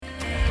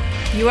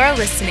You are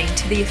listening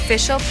to the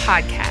official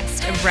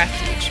podcast of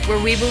Refuge, where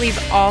we believe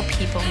all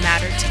people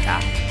matter to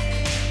God.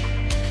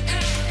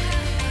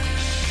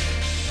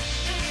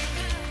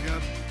 We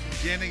are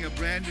beginning a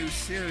brand new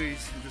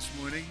series this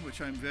morning, which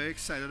I'm very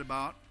excited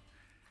about.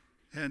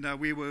 And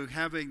we were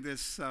having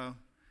this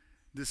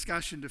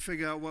discussion to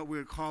figure out what we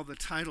would call the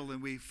title,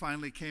 and we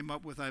finally came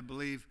up with, I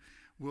believe,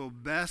 will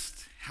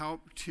best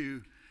help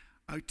to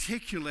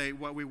articulate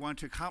what we want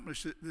to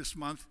accomplish this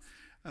month,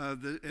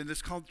 and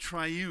it's called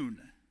Triune.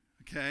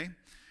 Okay,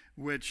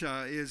 which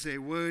is a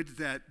word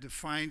that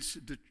defines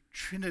the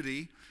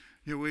Trinity.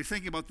 You know, we're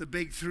thinking about the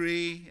big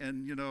three,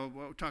 and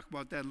we'll talk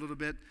about that a little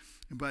bit.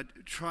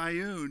 But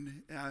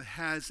Triune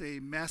has a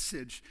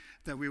message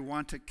that we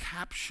want to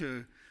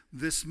capture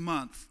this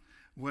month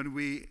when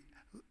we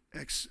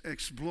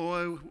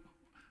explore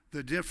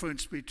the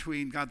difference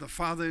between God the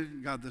Father,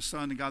 God the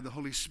Son, and God the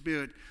Holy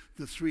Spirit,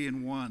 the three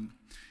in one.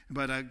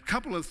 But a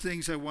couple of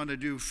things I want to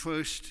do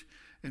first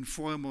and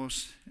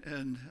foremost,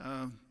 and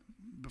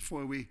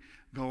before we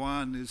go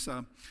on, is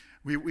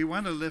we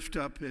want to lift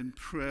up in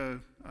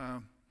prayer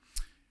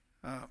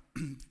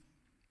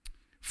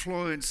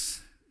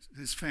Florence,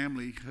 his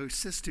family. Her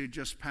sister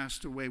just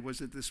passed away. Was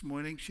it this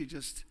morning? She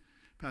just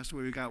passed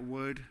away. We got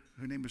word.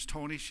 Her name was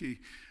Tony. She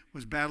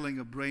was battling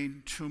a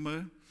brain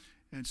tumor.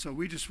 And so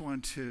we just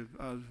want to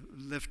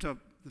lift up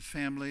the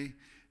family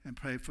and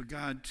pray for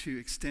God to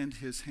extend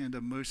his hand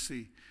of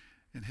mercy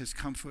and his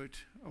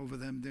comfort over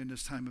them during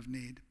this time of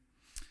need.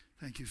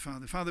 Thank you,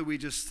 Father. Father, we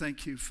just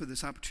thank you for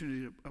this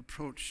opportunity to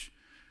approach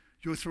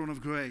your throne of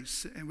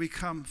grace. And we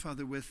come,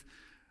 Father, with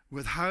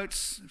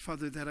hearts,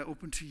 Father, that are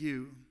open to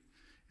you.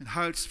 And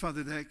hearts,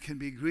 Father, that can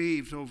be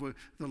grieved over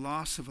the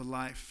loss of a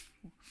life.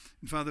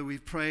 And Father,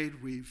 we've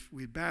prayed,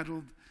 we've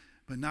battled,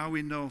 but now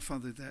we know,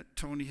 Father, that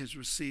Tony has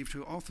received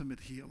her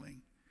ultimate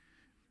healing.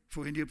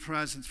 For in your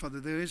presence, Father,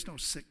 there is no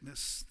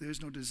sickness, there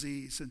is no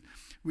disease. And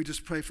we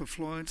just pray for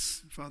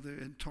Florence, Father,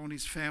 and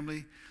Tony's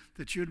family,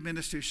 that you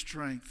administer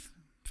strength,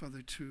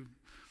 Father, to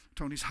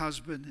Tony's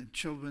husband and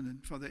children,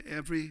 and Father,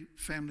 every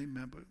family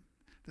member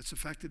that's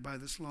affected by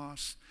this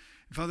loss.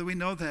 And Father, we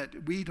know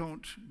that we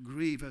don't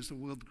grieve as the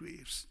world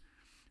grieves.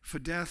 For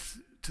death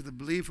to the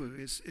believer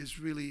is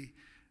really,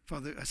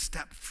 Father, a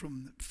step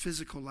from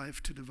physical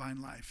life to divine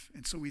life.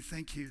 And so we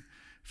thank you,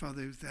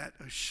 Father, that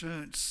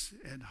assurance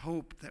and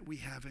hope that we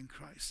have in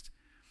Christ.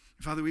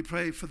 And Father, we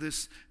pray for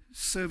this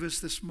service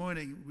this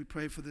morning. We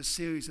pray for this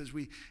series as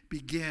we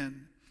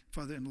begin,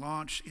 Father, and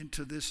launch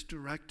into this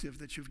directive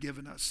that you've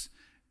given us.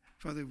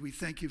 Father, we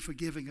thank you for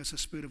giving us a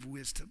spirit of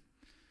wisdom,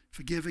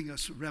 for giving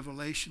us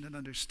revelation and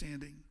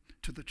understanding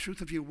to the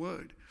truth of your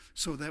word,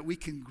 so that we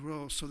can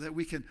grow, so that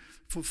we can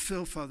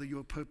fulfill, Father,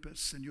 your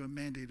purpose and your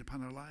mandate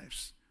upon our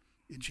lives.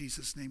 In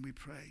Jesus' name we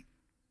pray.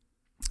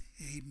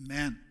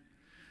 Amen.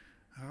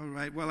 All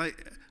right. Well,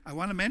 I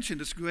want to mention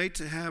it's great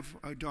to have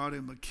our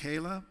daughter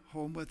Michaela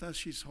home with us.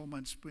 She's home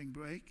on spring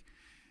break.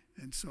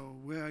 And so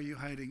where are you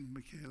hiding,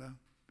 Michaela?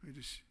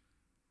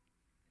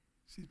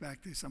 She's back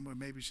there somewhere.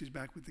 Maybe she's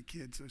back with the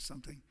kids or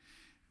something.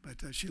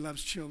 But she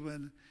loves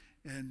children,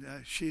 and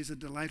she's a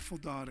delightful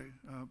daughter,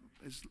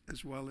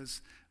 as well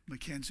as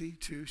Mackenzie,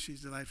 too.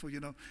 She's delightful. You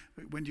know,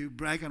 when you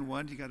brag on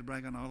one, you got to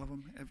brag on all of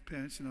them.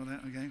 Parents, you know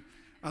that, okay?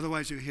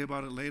 Otherwise, you'll hear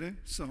about it later.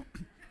 So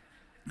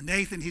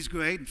Nathan, he's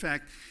great. In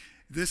fact,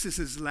 this is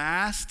his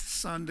last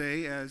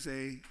Sunday as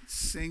a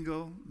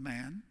single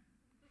man.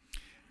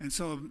 And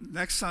so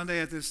next Sunday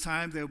at this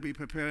time, they'll be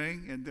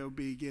preparing and they'll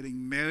be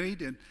getting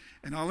married.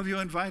 And all of you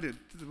are invited.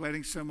 The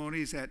wedding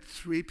ceremony is at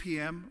 3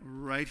 p.m.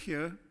 right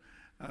here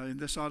in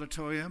this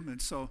auditorium.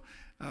 And so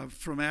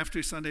from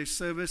after Sunday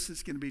service,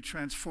 it's going to be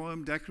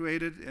transformed,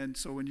 decorated. And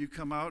so when you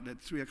come out at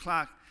 3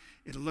 o'clock,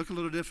 it'll look a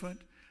little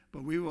different.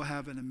 But we will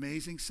have an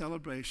amazing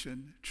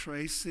celebration.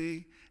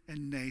 Tracy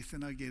and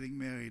Nathan are getting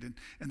married. And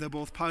they're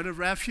both part of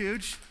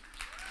Refuge.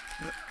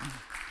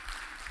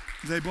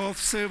 They both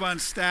serve on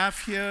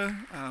staff here.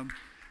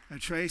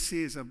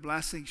 Tracy is a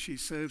blessing. She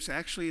serves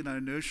actually in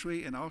our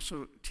nursery and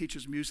also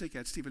teaches music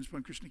at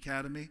Stevensburg Christian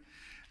Academy.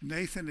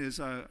 Nathan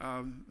is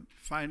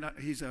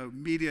he's a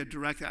media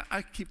director.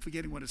 I keep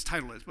forgetting what his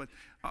title is, but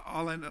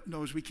all I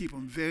know is we keep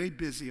him very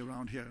busy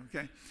around here,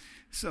 okay?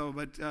 So,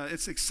 but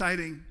it's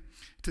exciting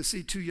to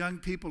see two young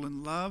people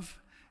in love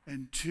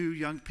and two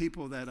young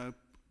people that are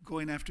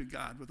going after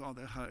God with all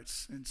their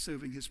hearts and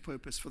serving his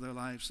purpose for their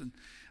lives. And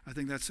I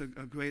think that's a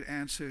great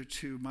answer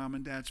to mom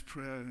and dad's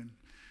prayer.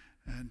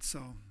 And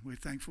so we're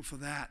thankful for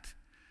that.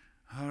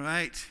 All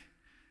right.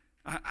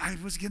 I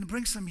was going to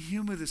bring some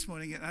humor this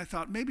morning, and I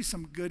thought maybe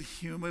some good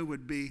humor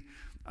would be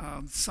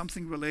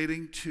something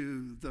relating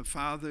to the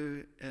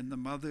father and the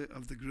mother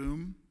of the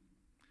groom.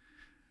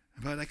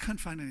 But I couldn't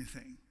find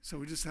anything, so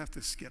we just have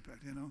to skip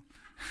it, you know.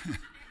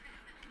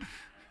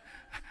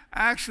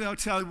 Actually, I'll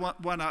tell you one,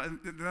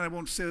 then I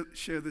won't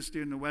share this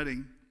during the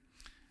wedding.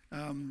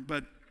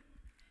 But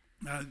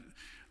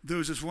there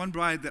was this one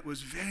bride that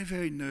was very,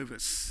 very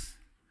nervous.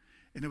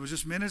 And it was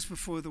just minutes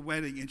before the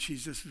wedding, and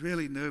she's just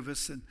really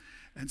nervous.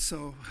 And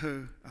so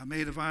her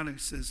maid of honor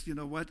says, you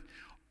know what?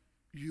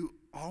 you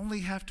only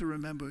have to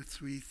remember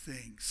three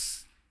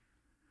things.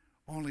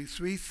 Only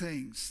three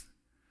things.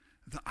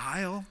 The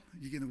aisle,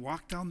 you're going to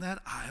walk down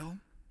that aisle,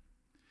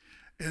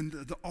 and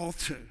the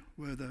altar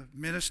where the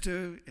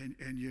minister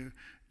and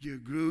your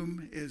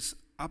groom is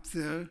up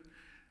there.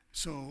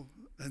 So,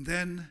 and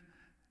then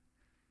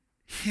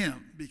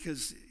him,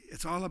 because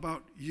it's all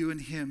about you and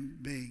him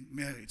being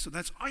married. So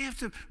that's all you have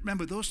to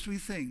remember, those three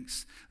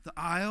things: the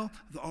aisle,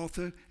 the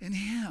altar, and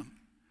him.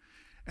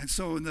 And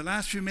so in the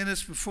last few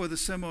minutes before the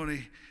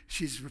ceremony,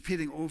 she's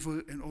repeating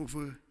over and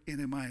over in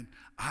her mind: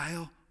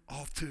 aisle,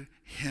 altar,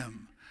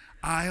 him.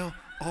 Aisle,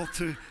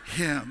 altar,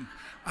 him.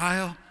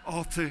 Aisle,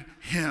 altar,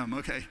 him.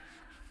 Okay.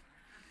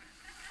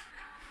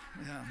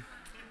 Yeah.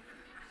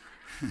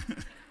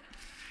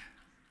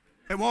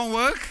 It won't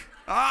work?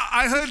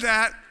 I heard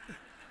that.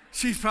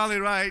 She's probably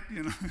right,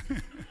 you know.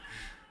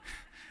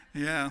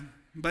 Yeah,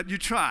 but you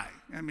try.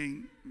 I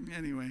mean,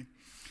 anyway.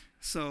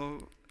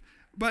 So,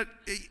 but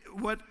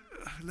what,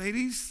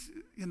 ladies,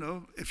 you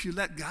know, if you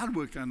let God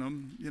work on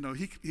them, you know,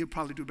 he'll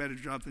probably do a better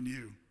job than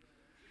you.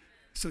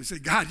 So you say,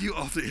 God, you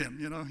alter him.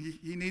 You know,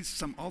 he needs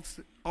some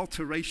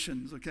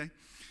alterations, okay?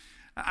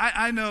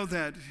 I know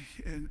that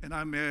in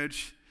our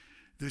marriage,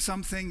 there's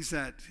some things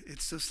that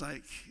it's just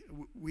like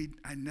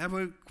I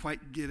never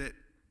quite get it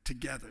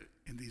together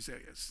in these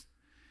areas.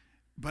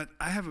 But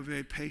I have a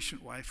very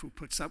patient wife who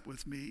puts up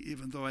with me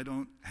even though I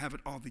don't have it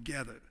all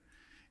together.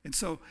 And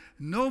so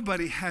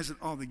nobody has it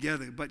all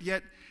together, but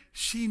yet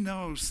she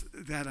knows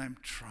that I'm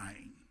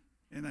trying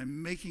and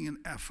I'm making an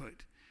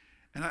effort.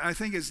 And I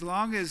think as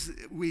long as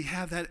we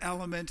have that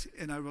element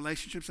in our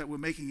relationships that we're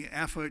making an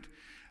effort,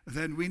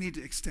 then we need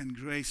to extend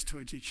grace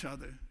towards each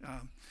other.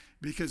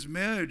 Because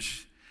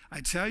marriage,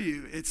 I tell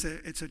you, it's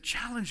a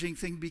challenging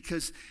thing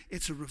because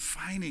it's a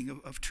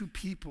refining of two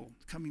people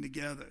coming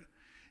together.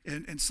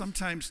 And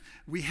sometimes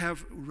we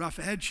have rough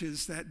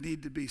edges that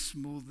need to be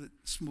smoothed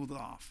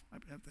off.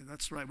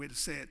 That's the right way to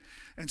say it.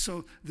 And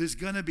so there's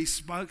going to be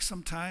sparks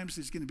sometimes.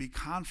 There's going to be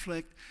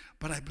conflict.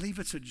 But I believe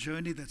it's a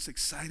journey that's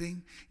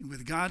exciting. And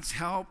with God's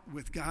help,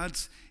 with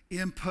God's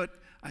input,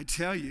 I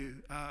tell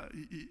you,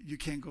 you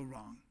can't go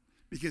wrong.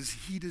 Because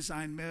he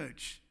designed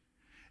marriage.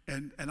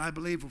 And I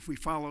believe if we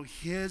follow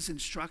his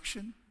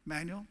instruction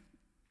manual,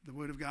 the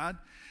Word of God,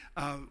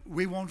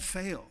 we won't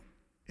fail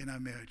in our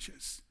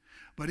marriages.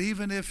 But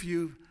even if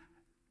you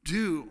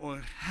do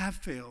or have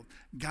failed,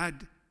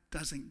 God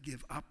doesn't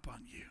give up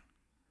on you.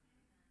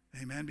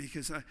 Amen?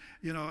 Because,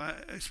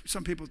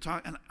 some people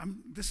talk, and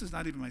this is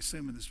not even my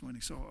sermon this morning,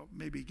 so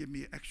maybe give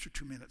me an extra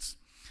 2 minutes.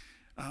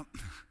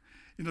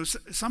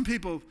 Some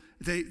people,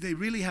 they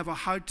really have a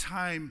hard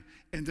time,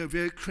 and they're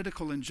very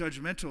critical and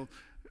judgmental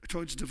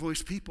towards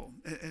divorced people.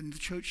 And the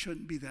church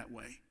shouldn't be that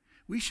way.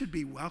 We should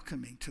be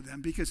welcoming to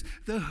them because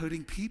they're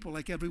hurting people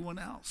like everyone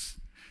else.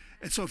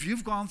 And so if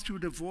you've gone through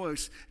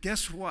divorce,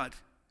 guess what?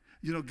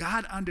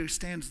 God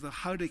understands the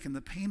heartache and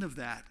the pain of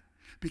that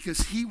because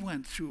he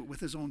went through it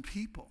with his own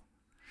people.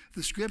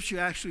 The scripture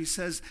actually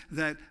says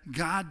that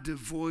God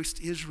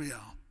divorced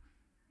Israel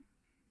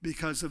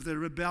because of their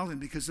rebellion,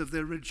 because of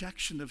their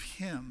rejection of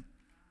him.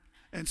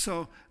 And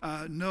so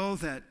know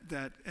that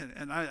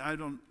and I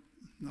don't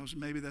know,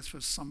 maybe that's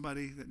for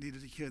somebody that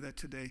needed to hear that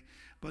today,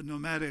 but no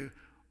matter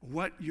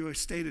what your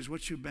state is,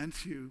 what you've been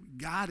through,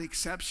 God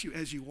accepts you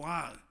as you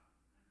are.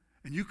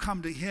 And you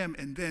come to him,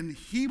 and then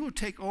he will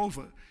take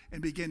over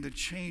and begin to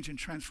change and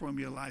transform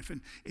your life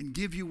and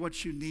give you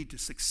what you need to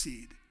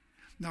succeed.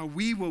 Now,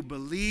 we will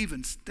believe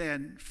and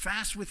stand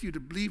fast with you to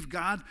believe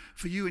God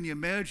for you in your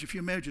marriage if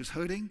your marriage is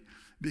hurting,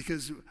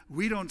 because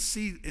we don't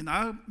see, in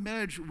our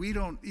marriage, we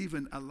don't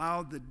even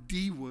allow the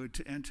D word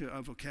to enter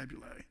our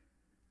vocabulary.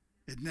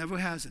 It never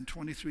has in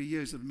 23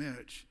 years of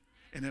marriage,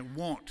 and it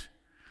won't,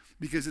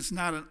 because it's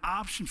not an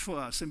option for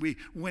us, and we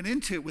went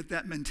into it with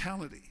that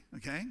mentality,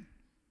 okay?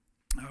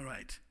 All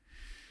right.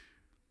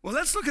 Well,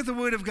 let's look at the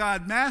Word of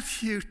God.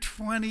 Matthew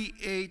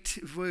 28,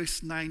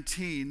 verse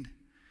 19.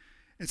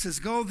 It says,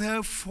 "Go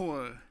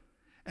therefore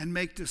and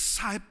make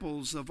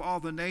disciples of all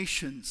the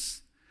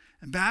nations,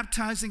 and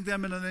baptizing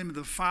them in the name of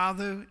the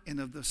Father and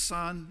of the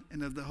Son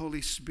and of the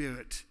Holy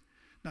Spirit."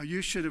 Now,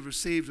 you should have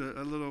received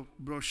a little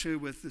brochure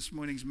with this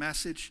morning's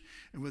message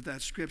and with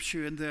that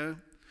scripture in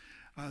there.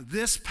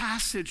 This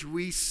passage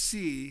we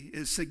see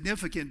is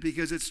significant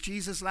because it's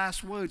Jesus'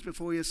 last words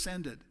before he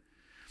ascended.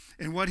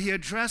 And what he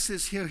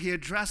addresses here, he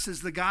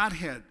addresses the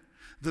Godhead,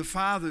 the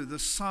Father, the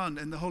Son,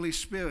 and the Holy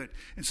Spirit.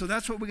 And so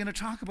that's what we're going to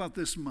talk about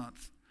this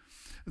month.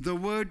 The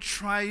word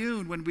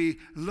triune, when we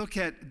look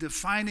at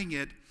defining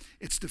it,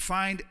 it's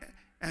defined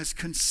as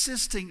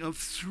consisting of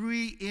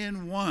three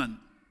in one.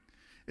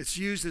 It's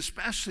used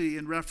especially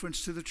in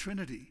reference to the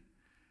Trinity.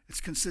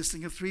 It's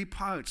consisting of three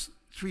parts,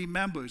 three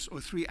members, or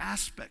three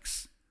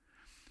aspects.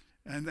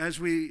 And as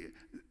in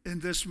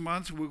this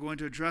month, we're going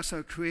to address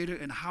our Creator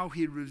and how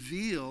he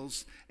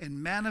reveals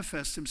and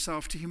manifests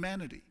himself to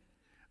humanity.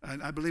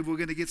 And I believe we're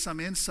going to get some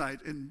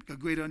insight and a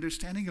greater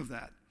understanding of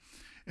that.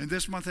 And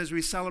this month, as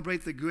we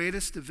celebrate the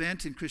greatest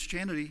event in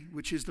Christianity,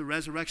 which is the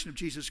resurrection of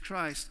Jesus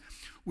Christ,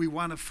 we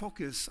want to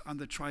focus on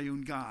the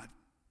triune God.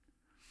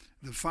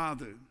 the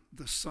Father,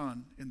 the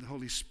Son, and the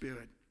Holy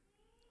Spirit.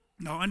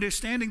 Now,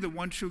 understanding the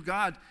one true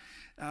God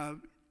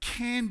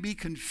can be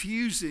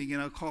confusing in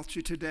our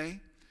culture today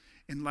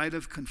in light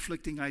of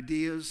conflicting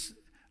ideas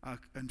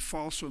and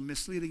false or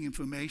misleading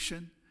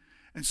information.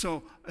 And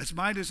so it's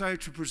my desire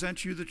to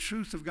present you the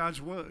truth of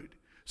God's Word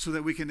so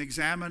that we can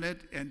examine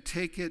it and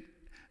take it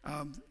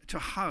to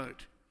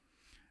heart.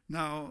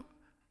 Now,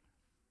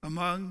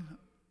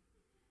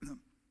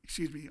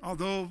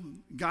 although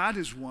God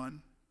is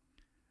one,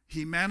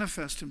 he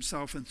manifests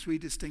himself in three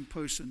distinct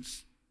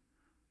persons,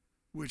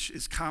 which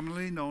is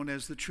commonly known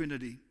as the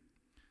Trinity.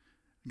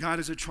 God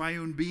is a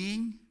triune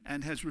being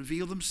and has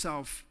revealed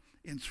himself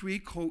in three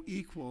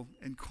co-equal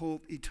and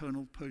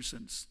co-eternal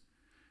persons.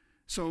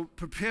 So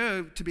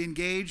prepare to be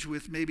engaged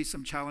with maybe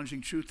some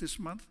challenging truth this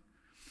month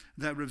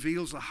that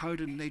reveals the heart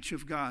and nature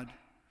of God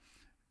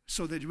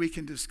so that we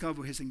can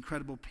discover his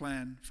incredible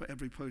plan for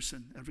every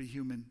person, every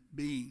human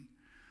being.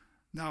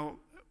 Now,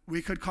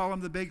 we could call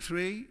them the big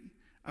three.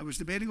 I was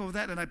debating over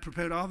that, and I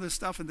prepared all this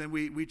stuff, and then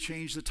we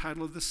changed the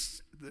title of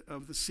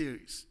the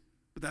series.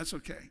 But that's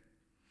okay.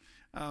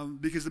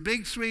 Because the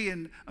big three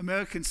in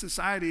American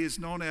society is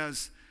known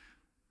as,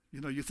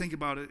 you think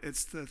about it,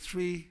 it's the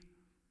three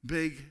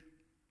big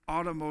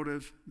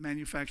automotive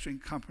manufacturing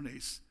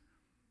companies: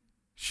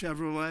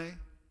 Chevrolet,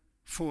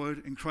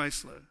 Ford, and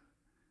Chrysler.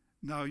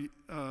 Now, you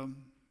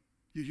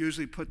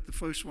usually put the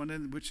first one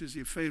in, which is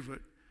your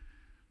favorite.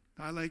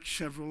 I like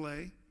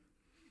Chevrolet.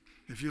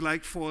 If you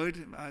like Ford,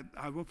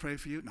 I will pray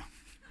for you. No.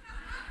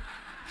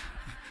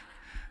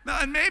 No,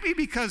 and maybe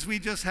because we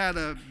just had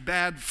a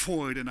bad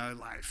Ford in our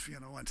life,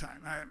 one time.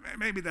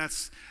 Maybe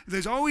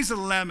there's always a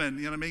lemon,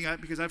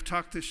 because I've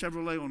talked to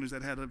Chevrolet owners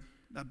that had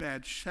a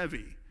bad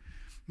Chevy.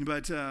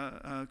 But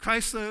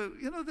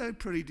Chrysler, they're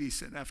pretty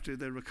decent after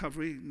their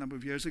recovery a number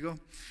of years ago.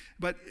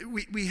 But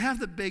we have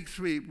the big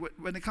three.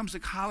 When it comes to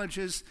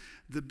colleges,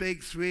 the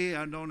big three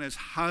are known as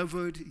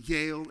Harvard,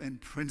 Yale,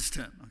 and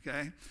Princeton,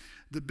 okay?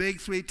 The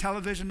big three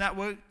television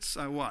networks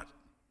are what?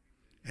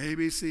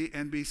 ABC,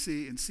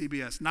 NBC, and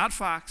CBS. Not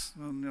Fox,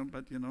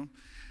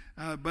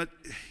 but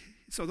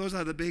so those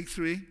are the big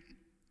three.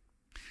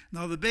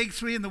 Now, the big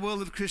three in the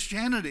world of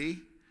Christianity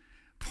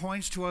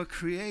points to our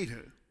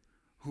Creator,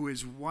 who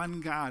is one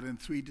God in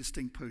three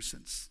distinct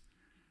persons.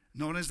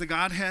 Known as the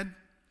Godhead,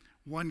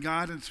 one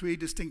God in three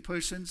distinct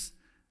persons,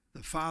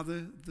 the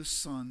Father, the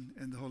Son,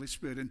 and the Holy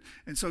Spirit.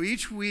 And so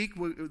each week,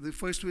 the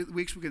first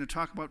weeks we're going to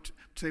talk about,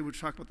 today we'll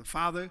talk about the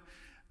Father,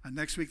 and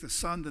next week the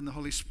Son, then the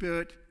Holy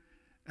Spirit,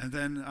 and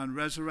then on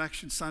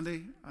Resurrection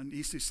Sunday, on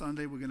Easter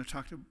Sunday, we're going to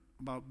talk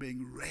about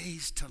being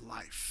raised to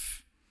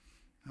life.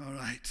 All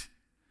right.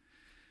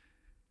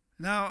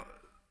 Now,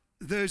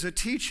 there's a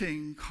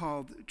teaching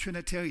called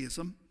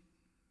Trinitarianism.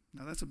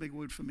 Now, that's a big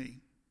word for me,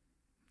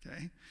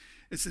 okay?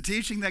 It's the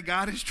teaching that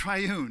God is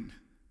triune,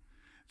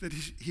 that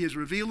he has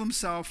revealed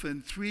himself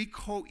in three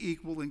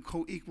co-equal and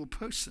co-equal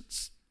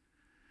persons.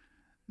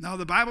 Now,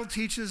 the Bible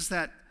teaches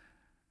that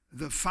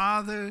the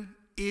Father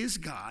is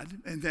God,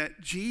 and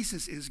that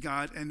Jesus is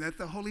God, and that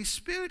the Holy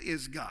Spirit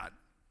is God.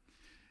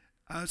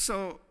 And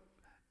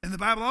the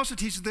Bible also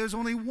teaches there's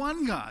only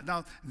one God.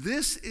 Now,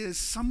 this is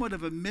somewhat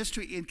of a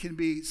mystery and can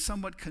be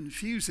somewhat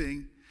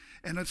confusing.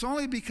 And it's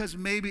only because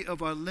maybe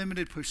of our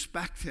limited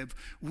perspective,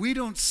 we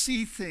don't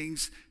see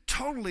things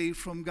totally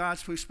from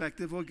God's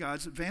perspective or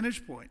God's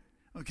vantage point,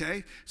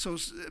 okay? So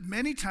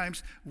many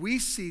times we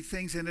see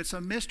things and it's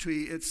a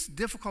mystery. It's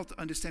difficult to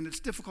understand.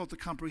 It's difficult to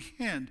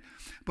comprehend.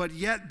 But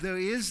yet there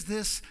is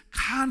this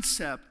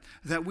concept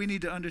that we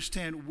need to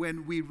understand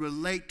when we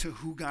relate to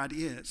who God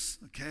is,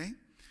 okay?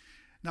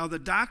 Now, the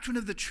doctrine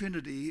of the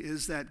Trinity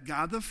is that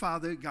God the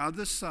Father, God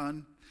the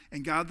Son,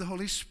 and God the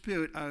Holy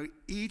Spirit are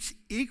each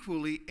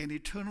equally and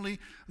eternally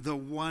the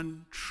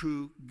one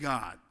true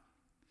God.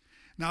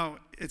 Now,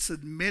 it's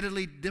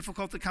admittedly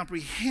difficult to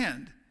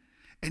comprehend,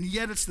 and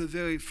yet it's the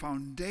very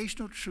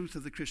foundational truth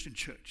of the Christian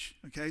church.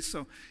 Okay,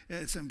 so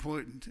it's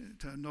important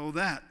to know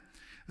that.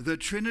 The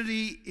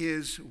Trinity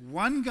is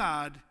one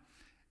God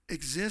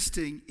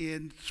existing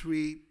in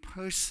three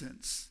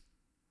persons.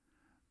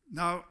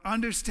 Now,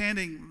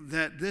 understanding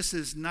that this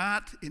is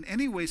not in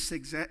any way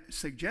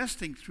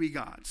suggesting three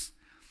gods,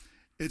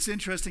 it's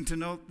interesting to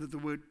note that the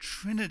word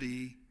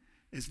Trinity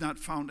is not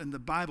found in the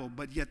Bible,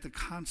 but yet the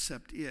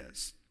concept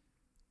is.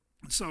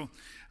 So,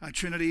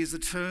 Trinity is a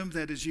term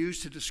that is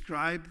used to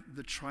describe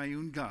the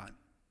triune God.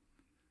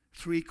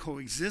 Three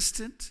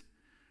coexistent,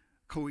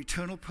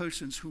 co-eternal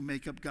persons who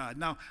make up God.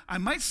 Now, I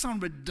might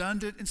sound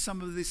redundant in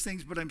some of these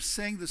things, but I'm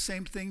saying the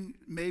same thing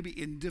maybe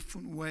in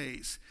different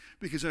ways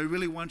because I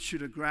really want you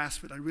to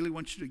grasp it. I really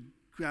want you to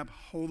grab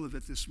hold of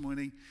it this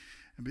morning.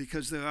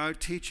 Because there are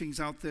teachings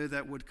out there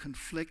that would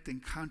conflict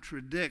and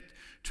contradict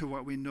to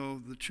what we know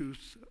the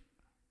truth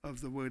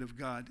of the Word of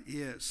God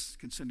is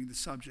concerning the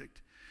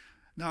subject.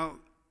 Now,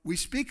 we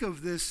speak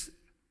of this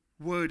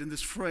word and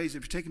this phrase,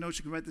 if you take notes,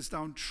 you can write this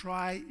down,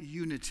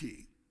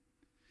 triunity.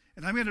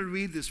 And I'm going to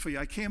read this for you.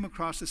 I came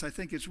across this. I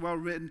think it's well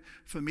written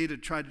for me to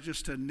try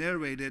to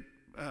narrate it.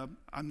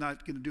 I'm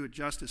not going to do it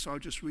justice, so I'll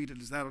just read it.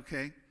 Is that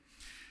okay?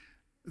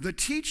 The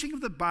teaching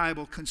of the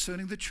Bible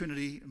concerning the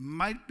Trinity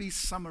might be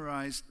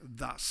summarized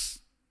thus.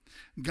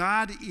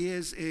 God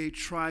is a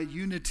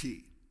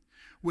triunity,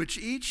 which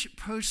each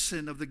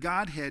person of the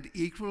Godhead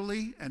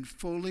equally and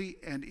fully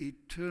and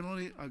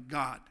eternally are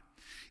God.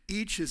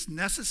 Each is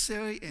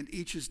necessary and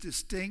each is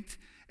distinct,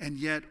 and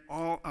yet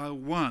all are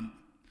one.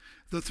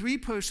 The three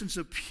persons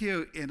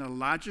appear in a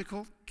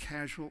logical,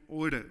 casual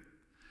order.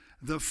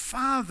 The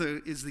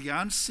Father is the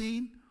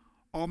unseen,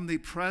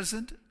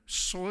 omnipresent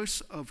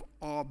source of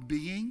all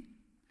being,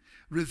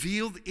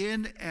 revealed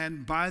in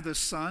and by the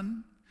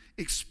Son,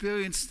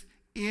 experienced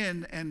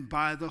in and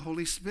by the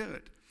Holy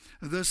Spirit.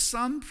 The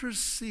Son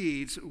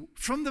proceeds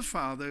from the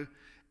Father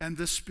and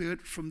the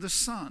Spirit from the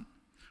Son.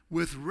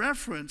 With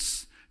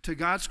reference to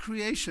God's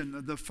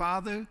creation, the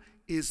Father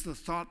is the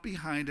thought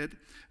behind it,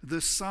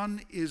 the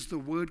Son is the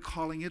word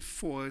calling it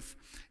forth,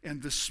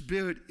 and the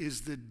Spirit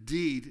is the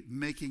deed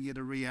making it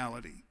a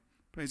reality.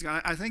 Praise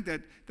God. I think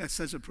that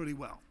says it pretty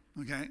well,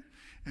 okay?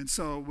 And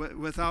so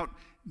without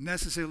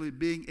necessarily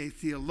being a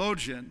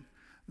theologian,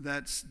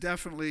 that's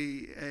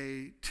definitely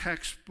a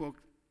textbook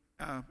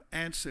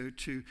answer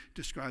to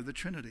describe the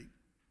Trinity.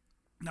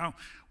 Now,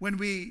 when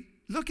we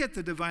look at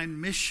the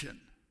divine mission,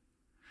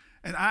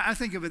 and I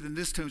think of it in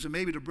this terms, and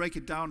maybe to break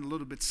it down a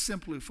little bit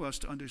simpler for us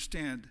to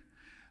understand,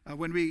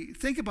 when we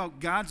think about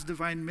God's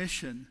divine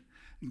mission,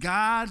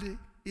 God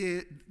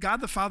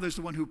the Father is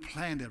the one who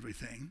planned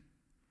everything.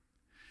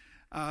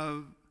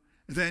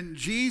 Then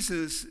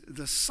Jesus,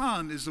 the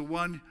Son, is the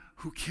one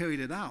who carried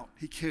it out.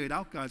 He carried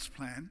out God's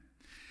plan.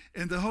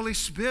 And the Holy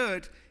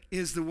Spirit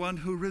is the one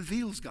who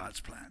reveals God's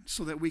plan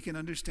so that we can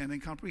understand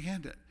and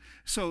comprehend it.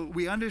 So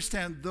we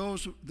understand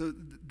those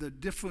the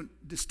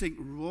different distinct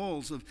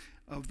roles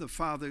of the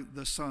Father,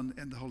 the Son,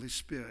 and the Holy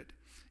Spirit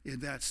in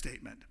that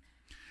statement.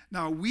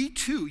 Now, we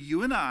too,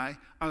 you and I,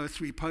 are a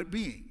three-part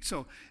being.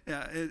 So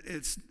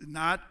it's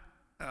not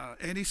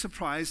any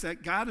surprise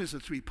that God is a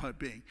three-part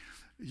being.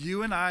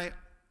 You and I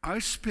are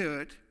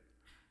spirit,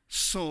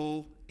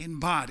 soul,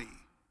 and body.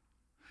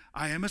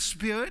 I am a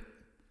spirit.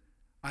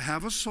 I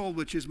have a soul,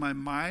 which is my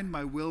mind,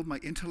 my will, my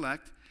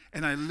intellect,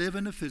 and I live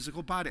in a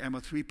physical body. I'm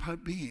a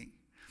three-part being.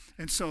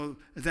 And so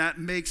that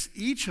makes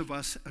each of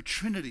us a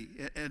trinity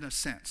in a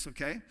sense,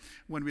 okay,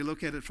 when we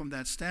look at it from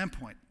that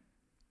standpoint.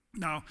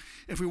 Now,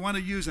 if we want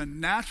to use a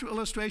natural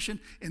illustration,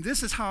 and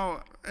this is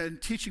how, in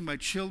teaching my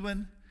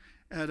children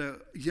at a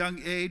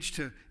young age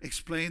to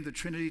explain the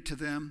Trinity to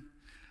them,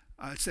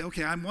 I'd say,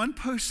 okay, I'm one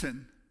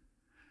person,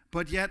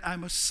 but yet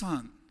I'm a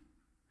son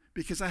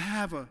because I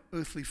have an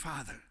earthly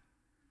father.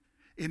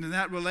 And in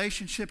that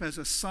relationship as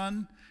a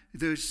son,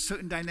 there's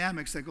certain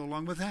dynamics that go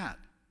along with that.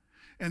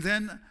 And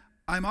then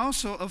I'm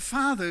also a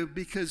father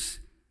because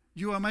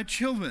you are my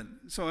children.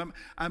 So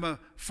I'm a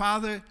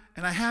father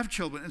and I have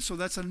children. And so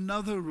that's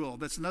another role.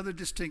 That's another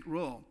distinct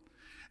role.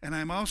 And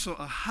I'm also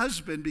a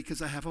husband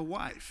because I have a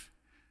wife.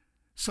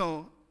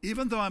 So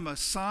even though I'm a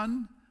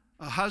son,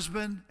 a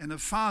husband, and a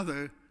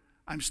father,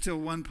 I'm still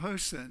one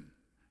person,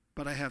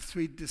 but I have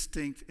three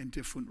distinct and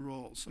different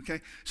roles,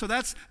 okay? So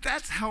that's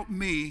helped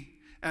me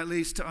at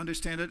least to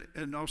understand it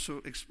and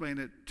also explain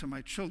it to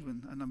my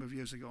children a number of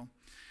years ago.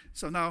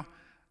 So now,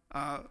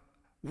 I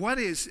want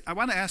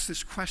to ask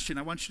this question.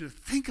 I want you to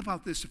think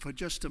about this for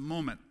just a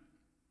moment.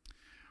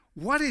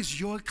 What is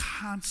your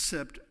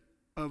concept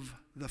of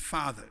the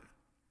Father?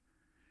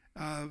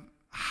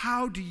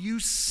 How do you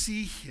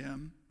see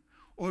him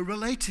or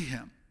relate to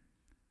him?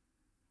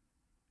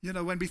 You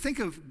know, when we think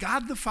of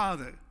God the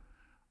Father,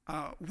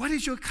 what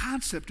is your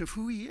concept of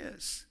who he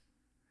is?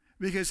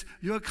 Because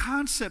your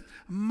concept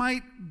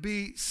might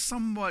be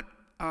somewhat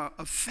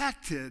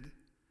affected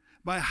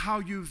by how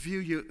you view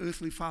your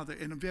earthly father,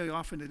 and very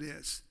often it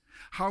is.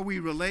 How we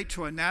relate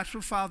to our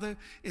natural father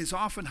is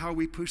often how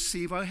we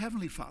perceive our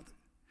heavenly Father.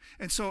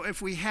 And so if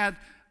we had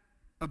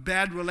a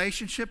bad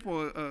relationship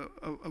or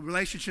a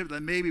relationship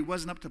that maybe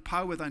wasn't up to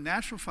par with our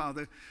natural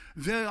father,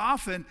 very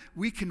often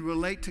we can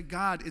relate to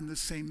God in the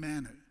same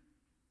manner.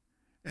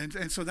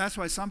 And so that's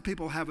why some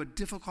people have a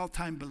difficult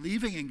time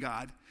believing in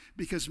God,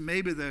 because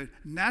maybe their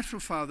natural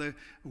father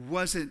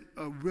wasn't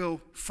a real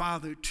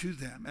father to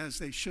them as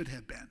they should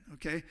have been,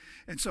 okay?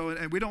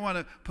 And we don't want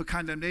to put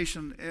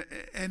condemnation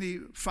any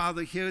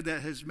father here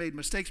that has made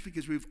mistakes,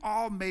 because we've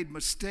all made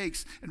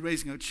mistakes in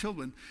raising our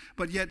children.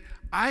 But yet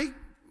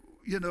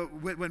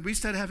when we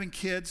started having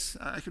kids,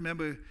 I can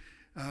remember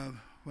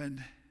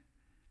when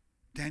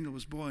Daniel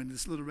was born,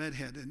 this little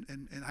redhead,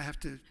 and I have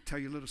to tell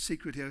you a little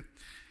secret here.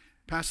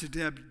 Pastor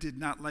Deb did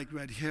not like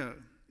red hair,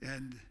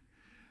 and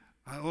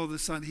all of a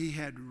sudden he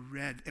had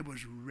red. It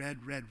was red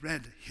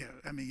hair.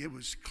 I mean, it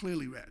was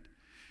clearly red.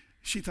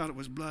 She thought it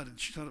was blood, and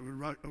she thought it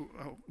would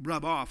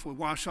rub off or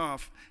wash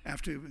off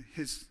after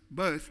his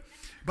birth,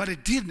 but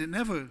it didn't. It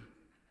never.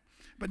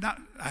 But now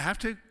I have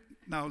to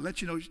now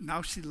let you know.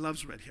 Now she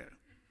loves red hair.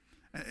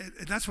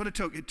 And that's what it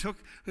took. It took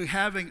her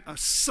having a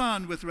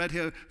son with red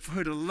hair for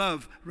her to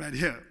love red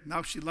hair.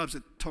 Now she loves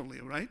it totally.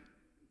 All right?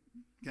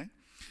 Okay,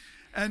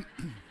 and.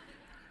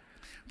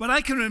 But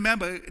I can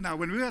remember, now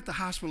when we were at the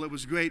hospital, it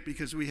was great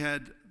because we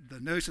had the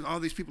nurse and all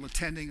these people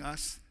attending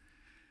us.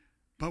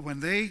 But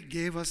when they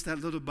gave us that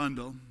little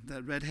bundle,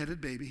 that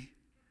red-headed baby,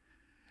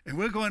 and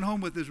we're going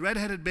home with this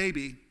red-headed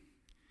baby,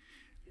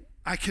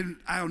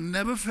 I'll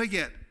never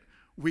forget,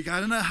 we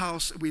got in the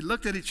house, we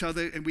looked at each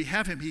other, and we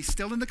have him. He's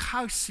still in the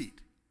car seat.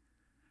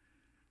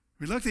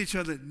 We looked at each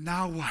other,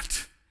 now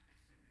what?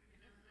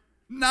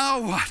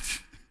 Now what?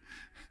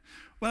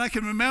 Well, I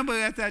can remember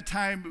at that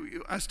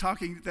time us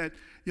talking that,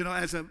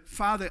 as a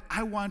father,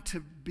 I want to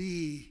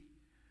be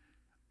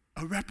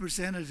a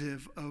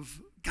representative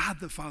of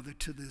God the Father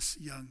to this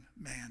young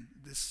man,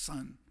 this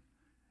son,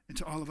 and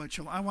to all of our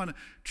children. I want to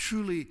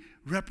truly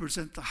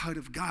represent the heart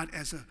of God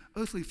as an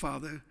earthly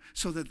father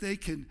so that they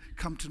can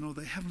come to know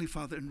the heavenly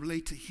Father and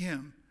relate to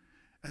him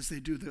as they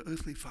do the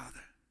earthly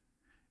father.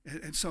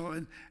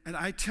 And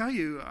I tell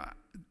you,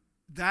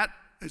 that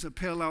is a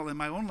parallel in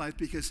my own life,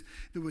 because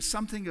there was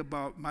something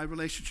about my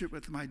relationship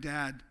with my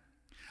dad.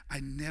 I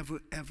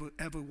never, ever,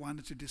 ever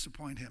wanted to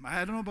disappoint him.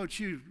 I don't know about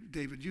you,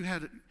 David.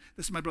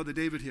 This is my brother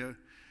David here.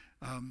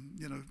 I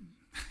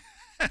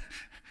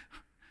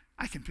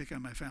can pick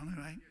on my family,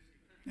 right?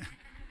 Yeah.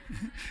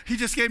 He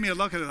just gave me a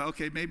look at it.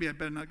 Okay, maybe I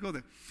better not go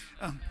there.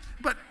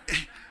 But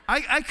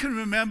I can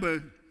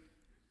remember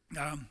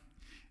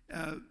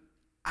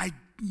I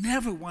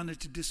never wanted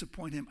to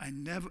disappoint him.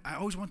 I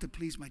always wanted to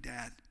please my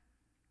dad.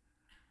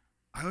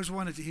 I always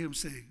wanted to hear him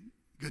say,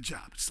 good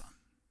job, son.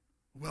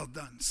 Well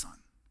done, son.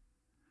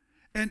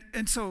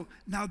 And so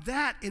now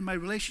that in my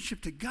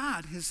relationship to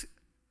God has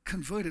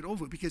converted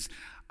over, because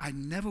I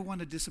never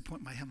want to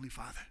disappoint my Heavenly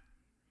Father.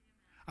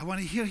 I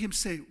want to hear him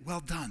say, well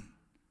done,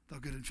 thou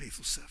good and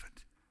faithful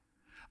servant.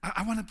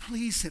 I want to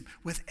please him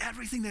with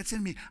everything that's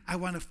in me. I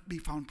want to be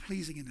found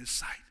pleasing in his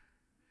sight.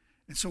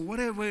 And so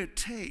whatever it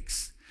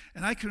takes.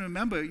 And I can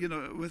remember,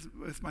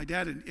 with my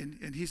dad,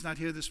 and he's not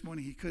here this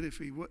morning. He could if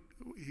he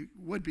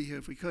would be here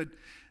if we could.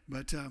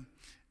 But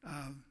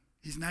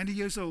he's 90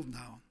 years old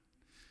now.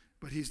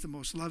 But he's the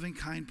most loving,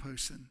 kind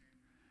person.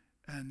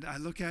 And I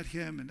look at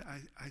him and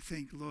I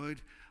think,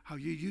 Lord, how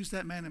you use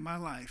that man in my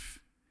life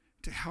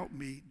to help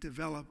me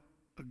develop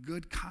a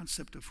good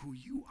concept of who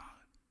you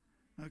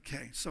are.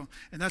 Okay,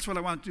 and that's what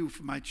I want to do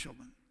for my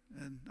children.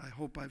 And I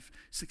hope I've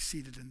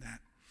succeeded in that.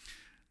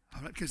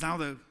 All right, because now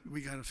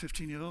we got a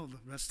 15-year-old, the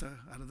rest are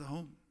out of the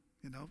home,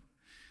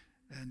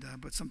 And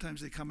but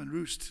sometimes they come and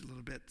roost a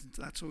little bit.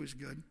 That's always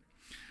good.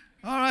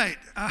 All right,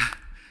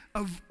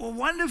 a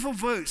wonderful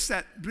verse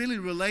that really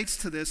relates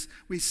to this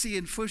we see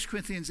in 1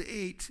 Corinthians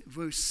 8,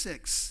 verse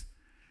 6.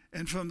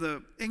 And from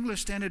the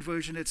English Standard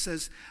Version, it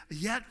says,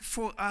 yet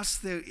for us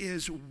there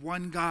is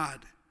one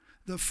God,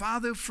 the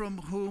Father from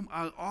whom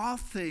are all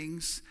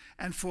things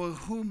and for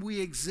whom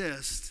we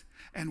exist,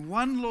 and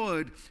one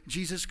Lord,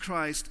 Jesus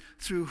Christ,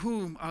 through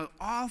whom are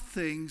all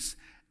things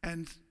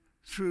and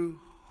through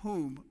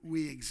whom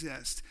we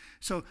exist.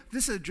 So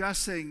this is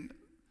addressing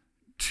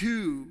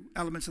two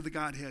elements of the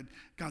Godhead,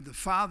 God the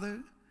Father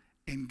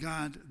and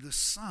God the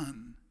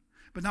Son.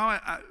 But now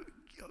I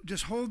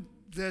just hold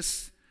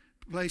this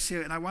place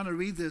here, and I want to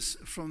read this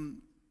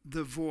from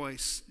the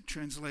Voice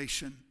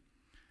translation,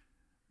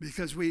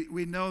 because we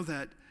know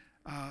that,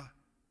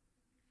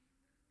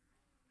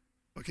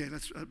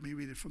 let me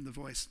read it from the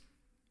Voice.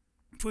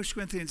 1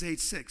 Corinthians 8,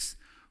 6.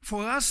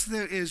 For us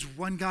there is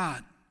one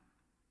God,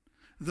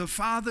 the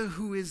Father,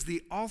 who is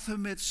the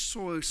ultimate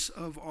source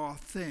of all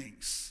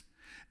things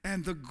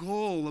and the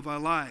goal of our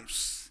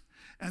lives.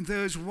 And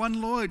there is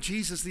one Lord,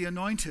 Jesus the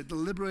Anointed, the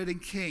liberating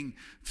King.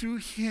 Through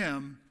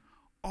him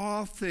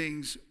all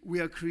things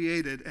we are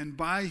created, and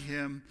by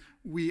him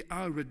we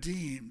are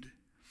redeemed.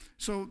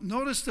 So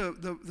notice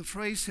the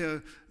phrase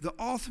here, the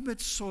ultimate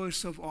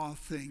source of all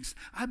things.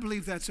 I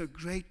believe that's a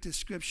great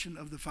description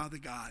of the Father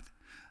God.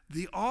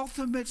 The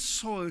ultimate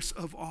source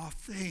of all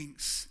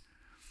things.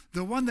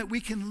 The one that we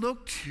can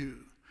look to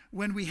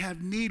when we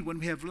have need, when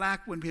we have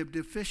lack, when we have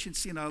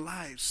deficiency in our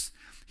lives.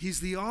 He's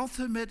the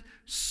ultimate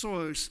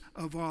source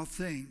of all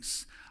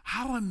things.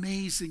 How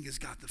amazing is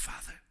God the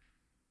Father?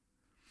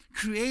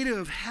 Creator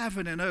of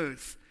heaven and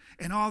earth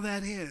and all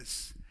that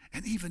is.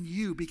 And even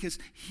you, because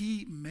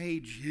he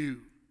made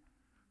you.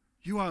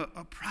 You are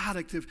a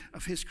product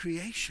of his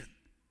creation.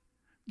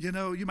 You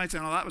might say,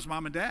 oh, that was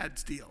mom and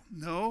dad's deal.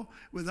 No,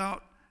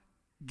 without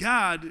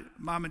God,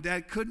 mom and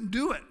dad couldn't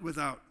do it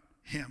without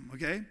him,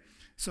 okay?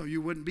 So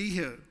you wouldn't be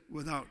here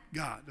without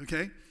God,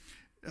 okay?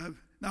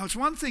 Now, it's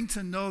one thing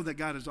to know that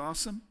God is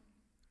awesome.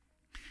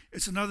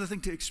 It's another thing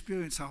to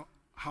experience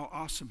how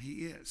awesome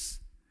he is.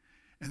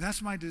 And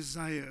that's my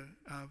desire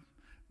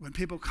when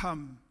people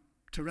come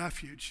to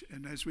Refuge,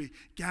 and as we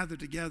gather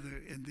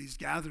together in these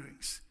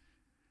gatherings,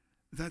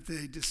 that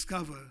they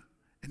discover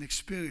and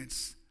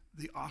experience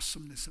the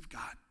awesomeness of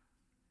God.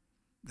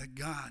 That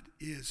God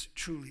is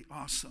truly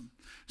awesome.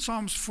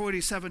 Psalms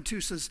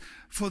 47:2 says,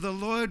 for the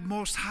Lord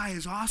Most High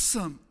is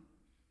awesome.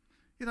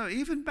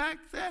 Even back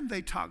then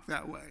they talked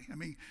that way. I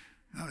mean,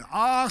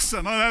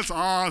 awesome. Oh, that's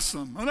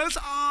awesome. Oh, that's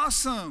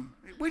awesome.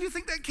 Where do you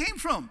think that came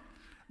from?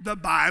 The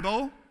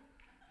Bible?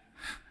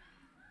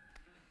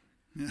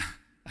 Yeah,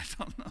 I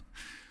don't know.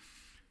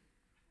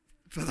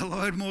 For the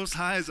Lord Most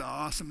High is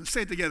awesome. Let's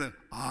say it together.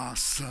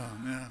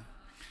 Awesome. Yeah.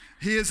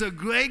 He is a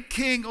great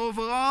king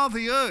over all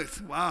the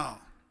earth. Wow.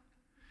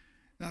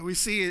 Now we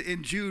see it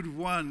in Jude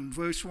 1,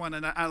 verse 1,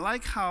 and I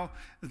like how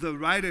the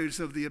writers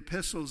of the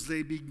epistles,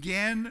 they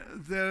began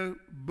their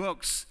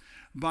books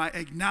by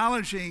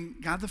acknowledging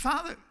God the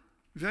Father.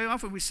 Very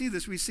often we see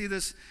this. We see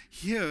this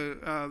here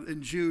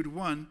in Jude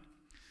 1,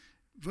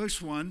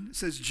 verse 1. It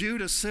says,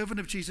 Jude, a servant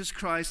of Jesus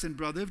Christ and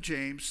brother of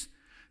James,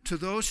 to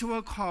those who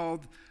are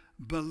called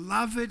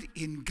beloved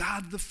in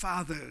God the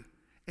Father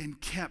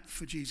and kept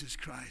for Jesus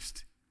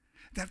Christ.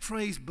 That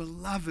phrase,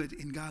 beloved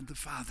in God the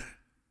Father.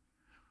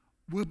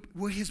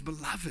 We're his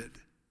beloved.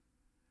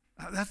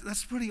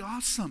 That's pretty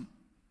awesome.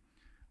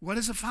 What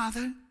is a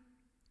father?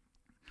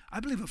 I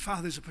believe a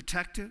father is a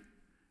protector,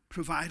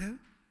 provider.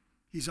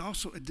 He's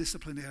also a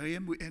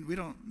disciplinarian, and we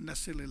don't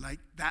necessarily like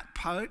that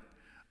part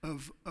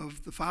of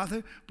the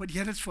father, but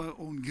yet it's for our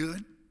own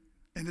good.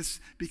 And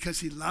it's because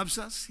he loves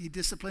us, he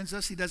disciplines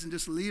us. He doesn't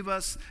just leave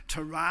us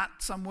to rot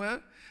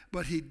somewhere,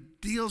 but he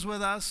deals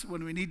with us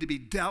when we need to be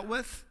dealt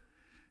with.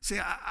 See,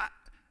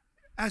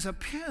 as a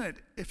parent,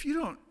 if you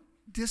don't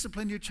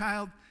discipline your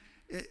child,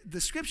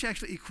 the scripture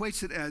actually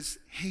equates it as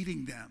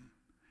hating them.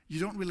 You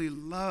don't really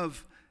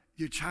love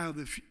your child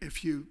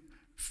if you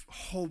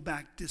hold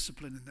back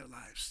discipline in their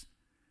lives.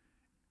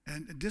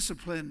 And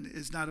discipline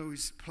is not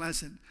always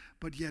pleasant,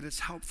 but yet it's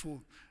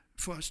helpful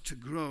for us to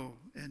grow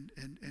and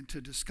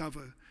to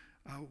discover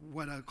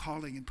what our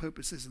calling and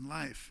purpose is in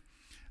life.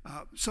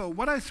 So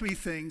what are three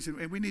things,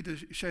 and we need to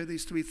share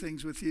these three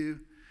things with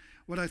you.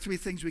 What are three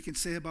things we can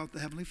say about the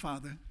Heavenly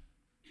Father?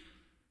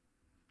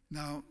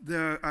 Now,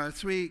 there are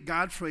three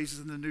God phrases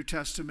in the New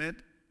Testament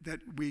that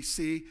we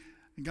see.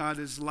 God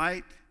is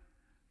light,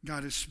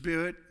 God is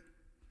spirit,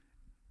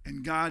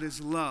 and God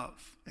is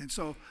love. And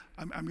so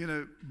I'm going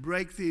to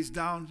break these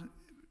down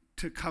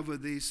to cover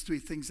these three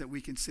things that we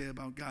can say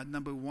about God.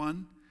 Number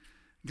one,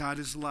 God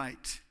is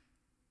light.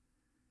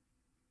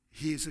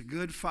 He is a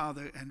good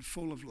Father and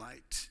full of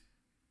light.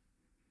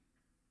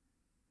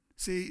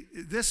 See,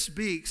 this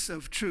speaks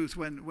of truth.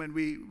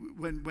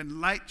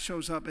 When light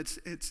shows up,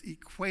 it's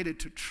equated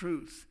to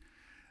truth.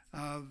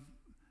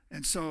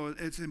 And so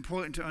it's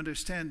important to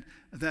understand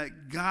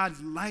that God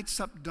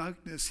lights up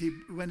darkness.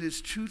 When his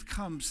truth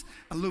comes,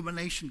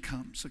 illumination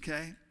comes,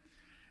 okay?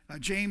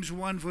 James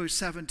 1 verse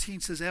 17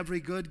 says, every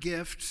good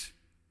gift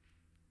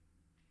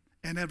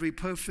and every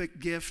perfect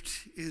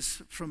gift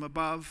is from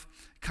above,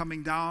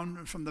 coming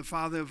down from the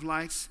Father of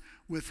lights,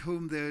 with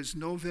whom there is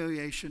no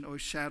variation or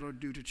shadow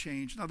due to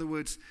change. In other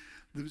words,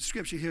 the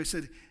scripture here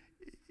said,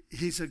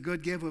 he's a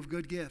good giver of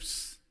good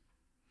gifts.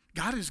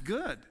 God is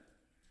good.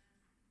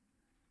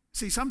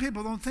 See, some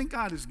people don't think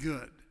God is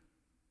good.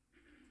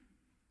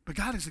 But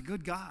God is a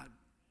good God.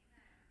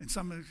 And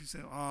some of you say,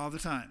 all the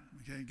time.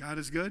 Okay, God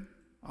is good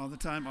all the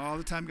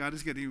time God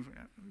is good. You've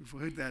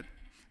heard that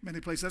many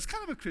places. That's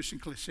kind of a Christian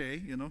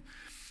cliche, you know.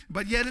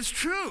 But yet it's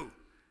true.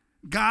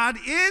 God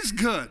is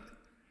good.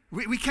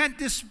 We can't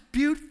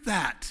dispute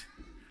that.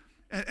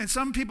 And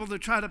some people, they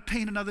try to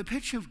paint another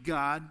picture of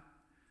God,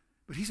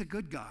 but he's a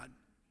good God.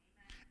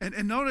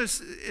 And notice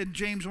in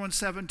James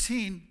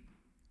 1:17,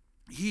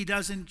 he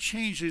doesn't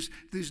change.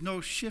 There's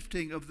no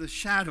shifting of the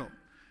shadow.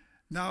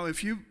 Now,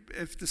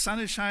 if the sun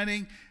is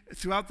shining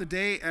throughout the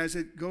day as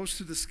it goes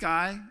through the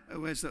sky,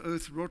 or as the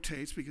earth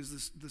rotates,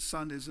 because the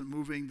sun isn't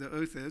moving, the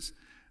earth is,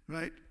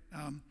 right?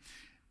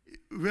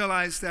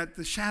 Realize that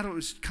the shadow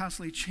is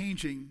constantly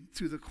changing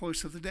through the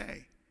course of the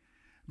day.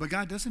 But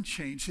God doesn't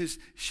change. His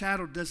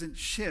shadow doesn't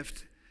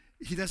shift.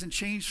 He doesn't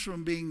change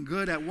from being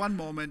good at one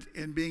moment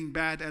and being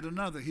bad at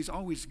another. He's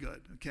always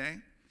good, okay?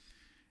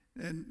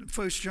 In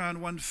 1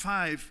 John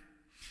 1:5,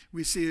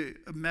 we see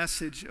a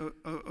message,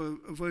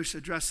 a verse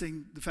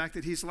addressing the fact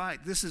that he's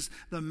light. This is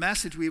the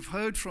message we've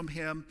heard from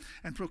him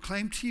and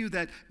proclaimed to you,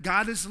 that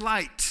God is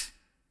light,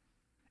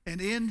 and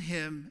in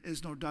him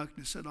is no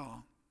darkness at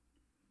all.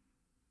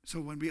 So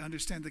when we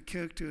understand the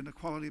character and the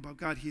quality about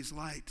God, he's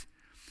light.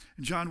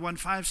 And John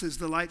 1:5 says,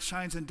 the light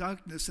shines in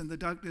darkness, and the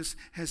darkness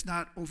has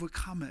not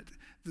overcome it.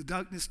 The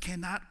darkness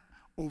cannot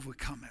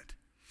overcome it.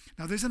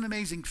 Now, there's an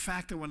amazing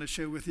fact I want to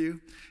share with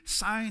you.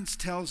 Science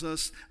tells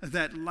us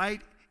that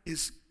light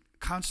is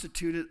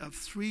constituted of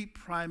three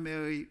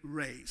primary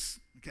rays,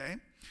 okay?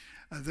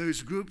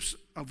 There's groups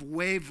of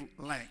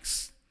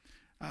wavelengths,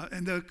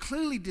 and they're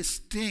clearly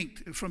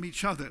distinct from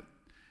each other.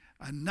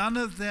 None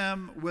of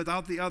them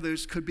without the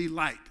others could be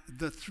light.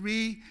 The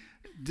three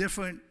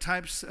different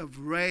types of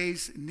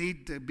rays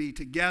need to be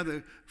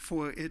together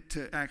for it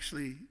to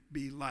actually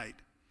be light.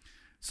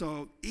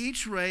 So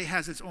each ray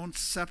has its own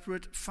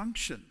separate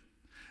function.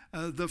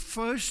 The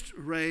first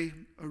ray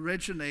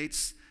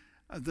originates,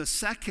 the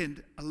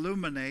second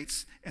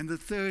illuminates, and the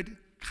third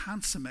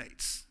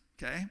consummates,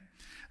 okay?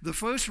 The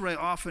first ray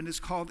often is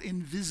called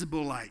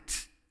invisible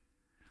light.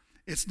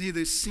 It's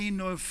neither seen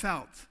nor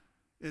felt.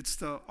 It's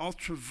the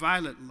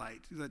ultraviolet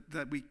light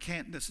that we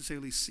can't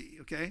necessarily see,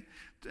 okay?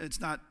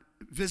 It's not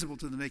visible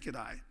to the naked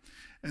eye.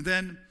 And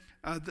then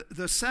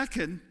the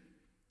second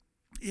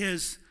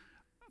is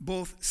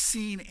both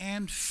seen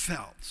and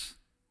felt.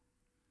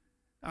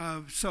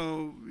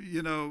 So,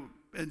 you know,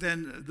 and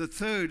then the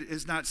third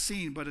is not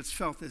seen, but it's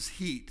felt as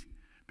heat,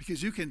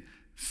 because you can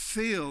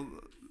feel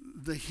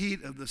the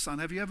heat of the sun.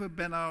 Have you ever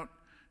been out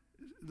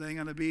laying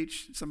on the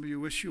beach? Some of you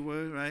wish you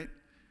were, right?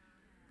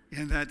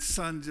 And that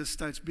sun just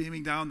starts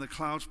beaming down, the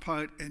clouds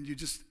part, and you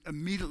just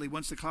immediately,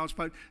 once the clouds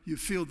part, you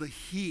feel the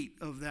heat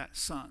of that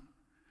sun.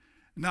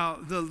 Now,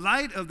 the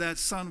light of that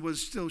sun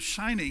was still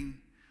shining,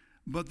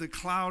 but the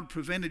cloud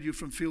prevented you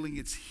from feeling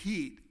its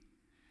heat.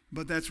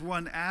 But that's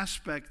one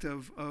aspect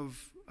of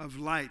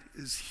light,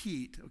 is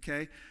heat,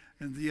 okay?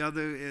 And the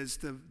other is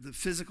the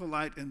physical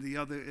light, and the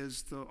other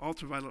is the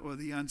ultraviolet or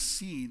the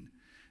unseen.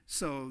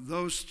 So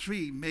those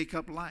three make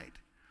up light.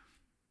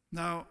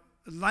 Now,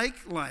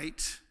 like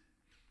light,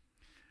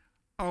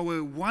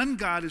 our one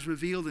God is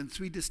revealed in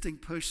three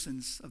distinct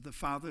persons of the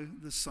Father,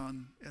 the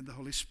Son, and the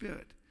Holy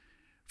Spirit.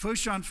 1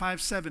 John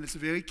 5:7, it's a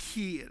very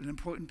key and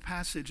important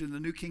passage, and the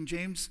New King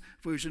James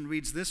Version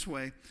reads this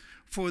way: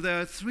 "For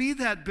there are three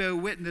that bear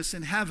witness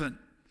in heaven,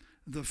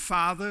 the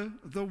Father,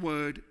 the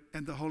Word,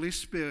 and the Holy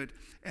Spirit,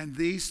 and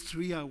these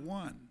three are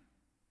one."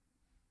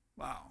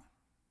 Wow.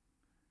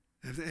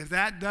 If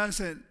that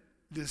doesn't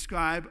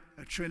describe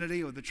a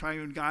Trinity or the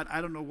Triune God,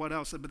 I don't know what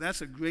else, but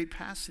that's a great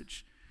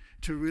passage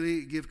to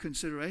really give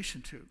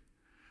consideration to.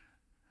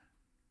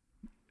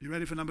 You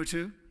ready for number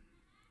two?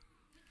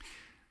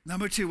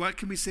 Number two, what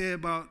can we say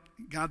about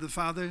God the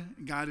Father?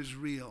 God is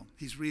real.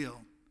 He's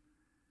real.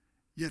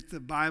 Yet the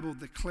Bible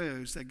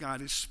declares that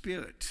God is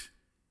spirit.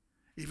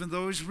 Even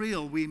though he's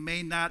real, we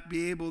may not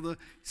be able to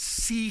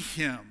see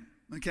him,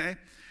 okay?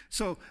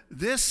 So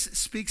this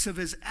speaks of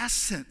his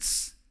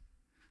essence.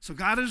 So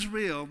God is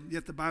real,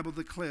 yet the Bible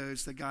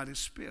declares that God is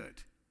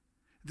spirit.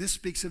 This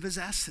speaks of his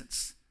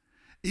essence.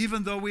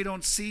 Even though we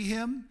don't see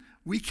him,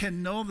 we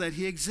can know that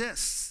he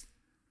exists.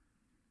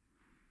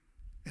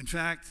 In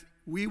fact,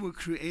 we were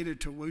created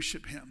to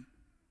worship him.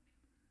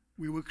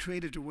 We were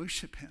created to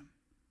worship him.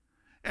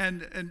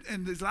 And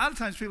there's a lot of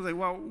times people say,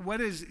 well,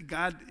 what is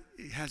God?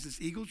 He has this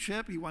ego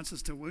trip. He wants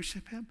us to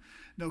worship him.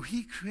 No,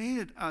 he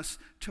created us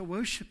to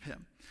worship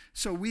him.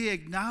 So we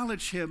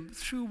acknowledge him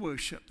through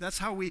worship. That's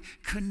how we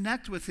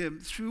connect with him,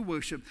 through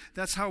worship.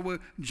 That's how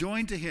we're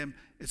joined to him.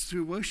 It's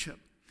through worship.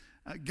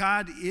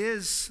 God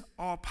is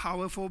all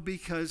powerful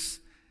because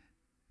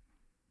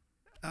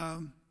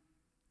I'm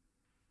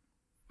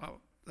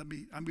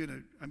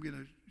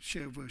gonna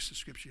share a verse of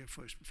scripture here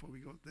first before we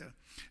go there.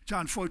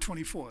 John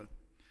 4:24.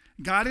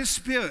 God is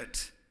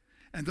spirit,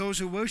 and those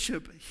who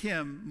worship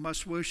him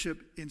must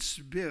worship in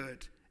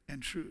spirit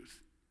and truth.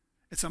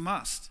 It's a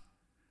must.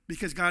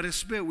 Because God is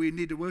spirit, we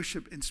need to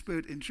worship in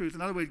spirit and truth.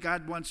 In other words,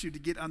 God wants you to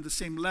get on the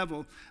same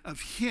level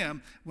of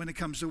him when it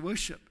comes to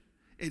worship.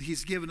 And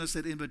he's given us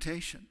that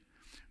invitation.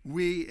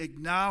 We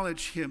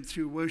acknowledge him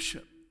through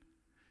worship.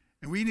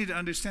 And we need to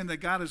understand that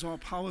God is all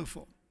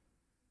powerful.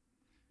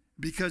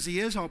 Because he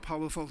is all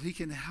powerful, he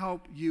can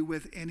help you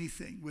with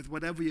anything, with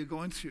whatever you're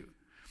going through.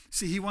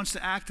 See, he wants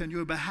to act on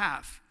your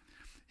behalf.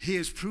 He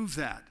has proved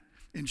that.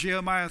 In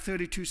Jeremiah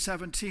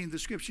 32:17, the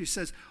scripture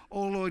says,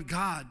 "O Lord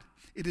God,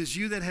 it is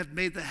you that have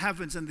made the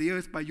heavens and the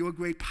earth by your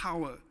great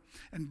power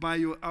and by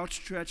your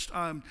outstretched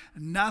arm.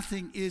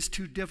 Nothing is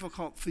too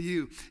difficult for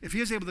you." If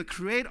he is able to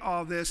create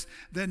all this,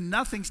 then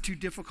nothing's too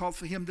difficult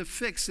for him to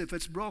fix if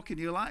it's broken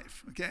in your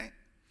life, okay?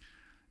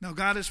 Now,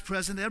 God is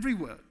present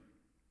everywhere.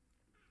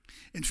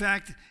 In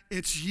fact,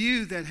 it's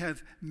you that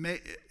have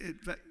made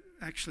it.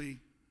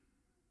 Actually,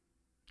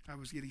 I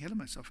was getting ahead of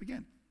myself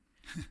again.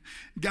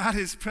 God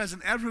is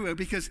present everywhere.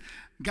 Because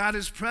God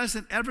is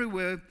present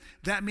everywhere,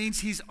 that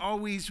means he's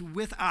always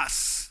with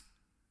us.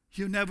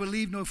 He'll never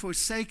leave nor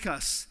forsake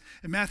us.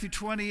 In Matthew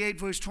 28,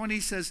 verse 20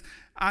 says,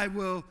 "I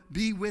will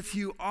be with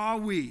you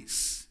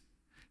always."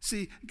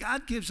 See,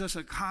 God gives us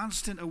a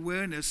constant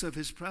awareness of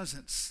his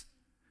presence.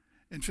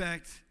 In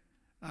fact,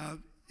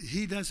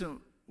 he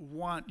doesn't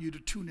want you to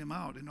tune him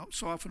out, and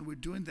so often we're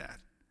doing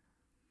that.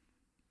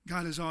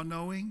 God is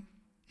all-knowing.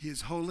 He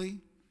is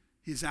holy.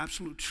 He is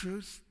absolute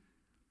truth.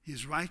 He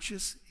is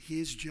righteous. He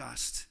is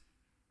just.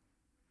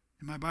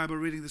 In my Bible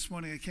reading this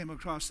morning, I came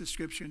across this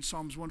scripture in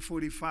Psalms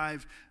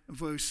 145,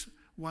 verse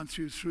 1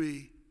 through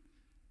 3.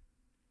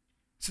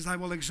 It says, "I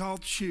will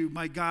exalt you,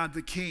 my God,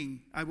 the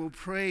King. I will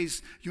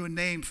praise your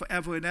name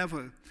forever and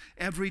ever.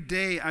 Every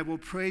day I will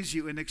praise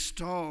you and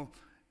extol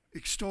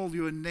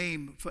your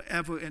name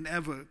forever and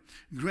ever.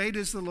 Great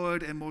is the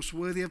Lord and most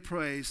worthy of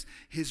praise.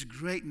 His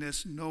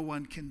greatness no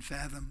one can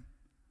fathom."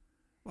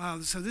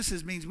 Wow, so this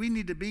means we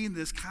need to be in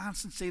this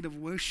constant state of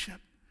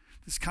worship,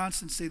 this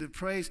constant state of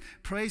praise.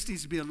 Praise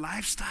needs to be a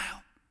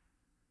lifestyle.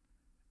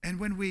 And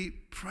when we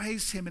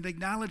praise him and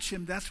acknowledge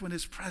him, that's when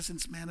his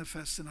presence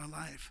manifests in our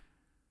life.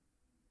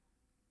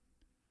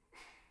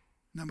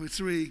 Number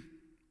 3,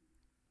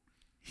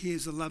 he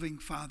is a loving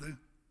Father.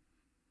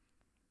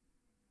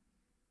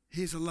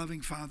 He is a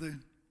loving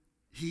Father.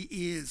 He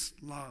is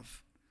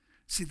love.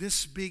 See, this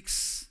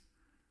speaks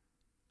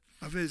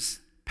of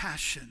his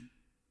passion.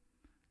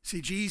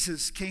 See,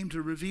 Jesus came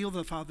to reveal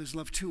the Father's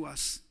love to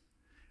us.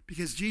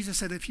 Because Jesus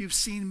said, if you've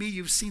seen me,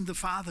 you've seen the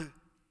Father.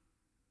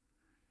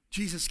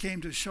 Jesus came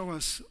to show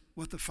us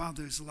what the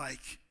Father is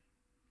like.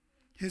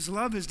 His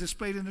love is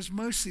displayed in his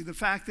mercy, the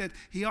fact that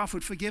he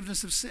offered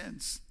forgiveness of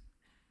sins.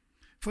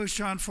 1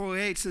 John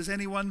 4:8 says,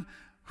 anyone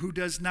who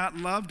does not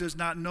love does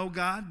not know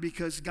God,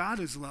 because God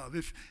is love.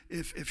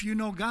 If you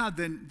know God,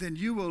 then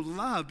you will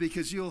love,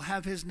 because you'll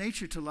have his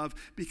nature to love,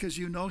 because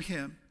you know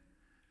him.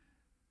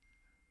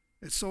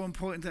 It's so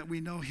important that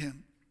we know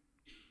him.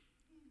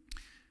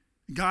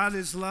 God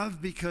is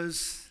love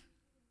because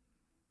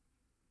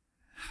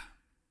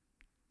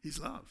he's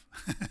love.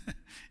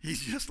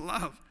 He's just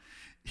love.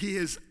 He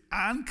is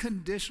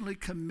unconditionally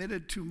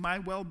committed to my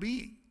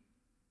well-being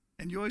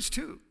and yours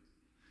too.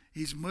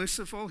 He's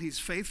merciful, he's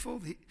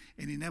faithful,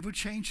 and he never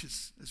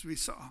changes, as we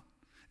saw.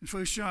 In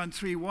 1 John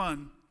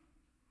 3:1, it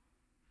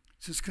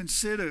says,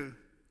 consider,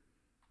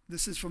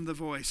 this is from the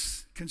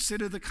Voice,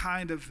 consider the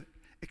kind of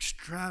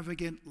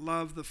extravagant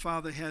love the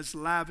Father has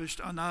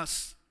lavished on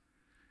us.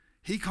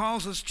 He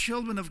calls us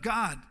children of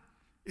God.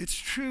 It's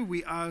true,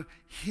 we are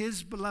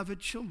his beloved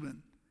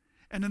children.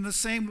 And in the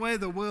same way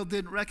the world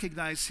didn't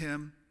recognize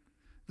him,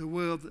 the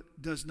world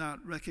does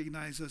not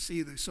recognize us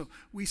either. So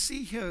we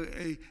see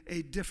here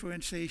a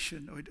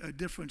differentiation, or a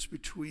difference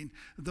between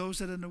those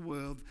that are in the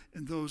world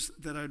and those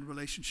that are in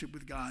relationship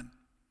with God.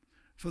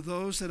 For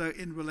those that are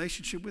in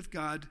relationship with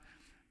God,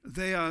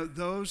 they are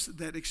those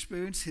that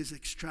experience his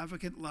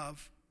extravagant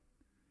love.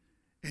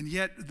 And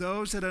yet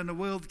those that are in the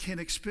world can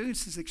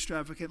experience his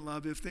extravagant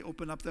love if they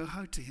open up their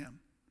heart to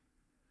him.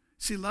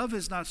 See, love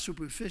is not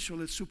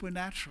superficial, it's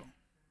supernatural.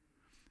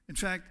 In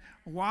fact,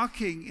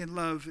 walking in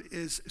love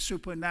is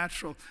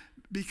supernatural,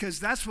 because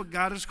that's what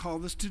God has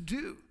called us to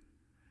do.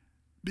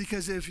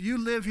 Because if you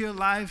live your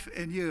life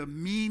and you're a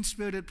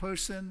mean-spirited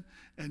person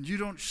and you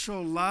don't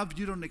show love,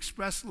 you don't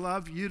express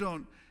love, you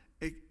don't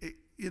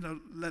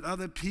let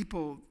other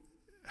people,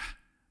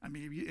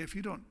 if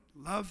you don't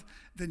love,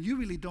 then you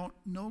really don't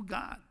know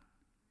God.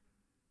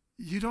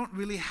 You don't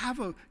really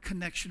have a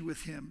connection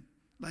with him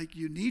like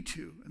you need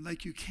to and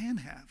like you can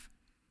have.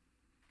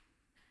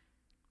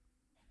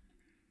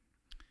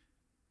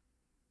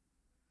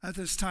 At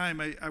this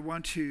time, I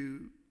want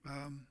to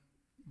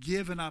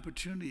give an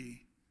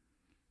opportunity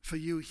for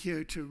you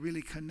here to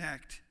really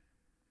connect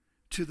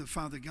to the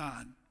Father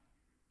God.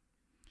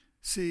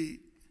 See,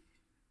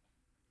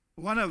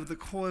 one of the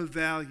core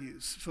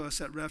values for us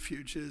at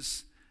Refuge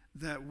is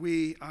that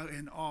we are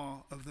in awe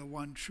of the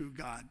one true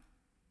God.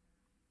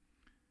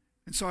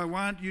 And so I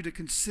want you to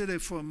consider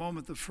for a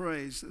moment the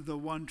phrase, the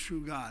one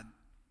true God.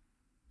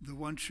 The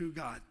one true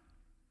God.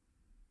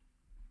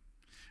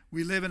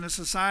 We live in a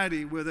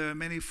society where there are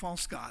many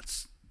false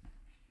gods.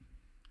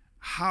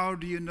 How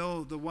do you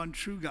know the one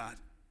true God?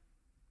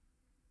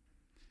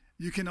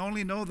 You can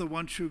only know the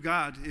one true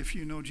God if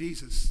you know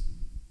Jesus,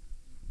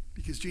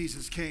 because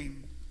Jesus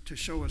came to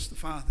show us the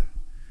Father.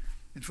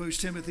 In 1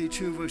 Timothy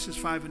 2, verses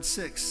 5 and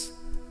 6,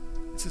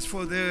 it says,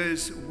 for there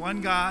is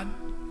one God,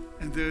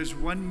 and there is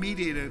one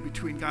mediator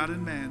between God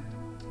and man,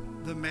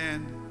 the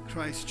man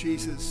Christ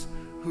Jesus,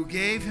 who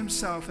gave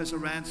himself as a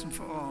ransom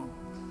for all,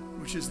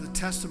 which is the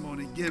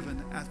testimony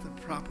given at the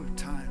proper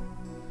time.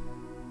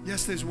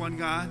 Yes, there's one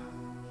God,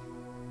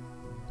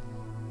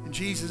 and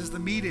Jesus is the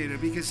mediator,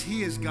 because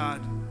he is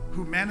God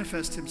who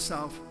manifests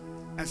himself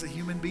as a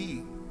human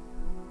being.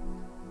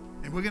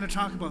 And we're going to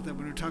talk about that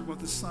when we talk about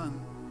the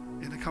Son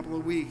in a couple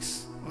of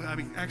weeks,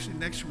 actually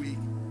next week.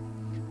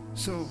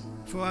 So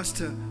for us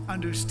to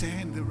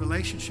understand the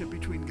relationship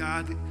between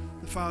God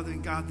the Father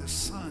and God the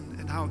Son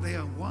and how they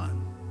are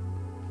one.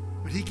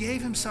 But he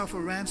gave himself a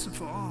ransom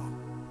for all.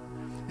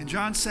 In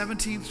John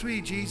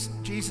 17:3,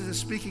 Jesus is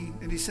speaking,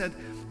 and he said,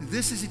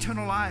 this is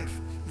eternal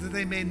life, that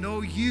they may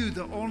know you,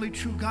 the only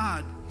true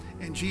God,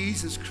 and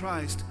Jesus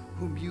Christ,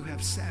 whom you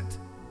have sent.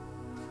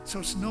 So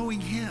it's knowing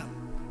him,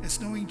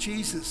 it's knowing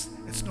Jesus,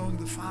 it's knowing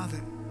the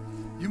Father.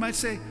 You might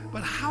say,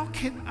 but how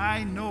can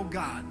I know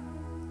God?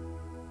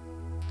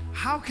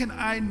 How can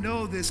I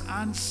know this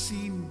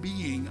unseen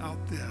being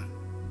out there?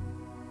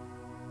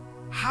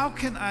 How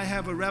can I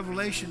have a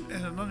revelation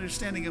and an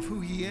understanding of who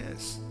he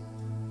is?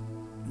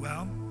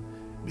 Well,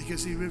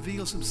 because he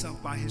reveals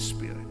himself by his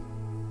Spirit.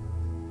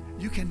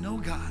 You can know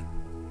God.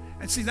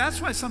 And see, that's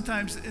why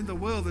sometimes in the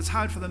world it's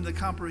hard for them to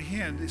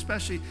comprehend,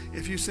 especially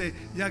if you say,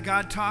 yeah,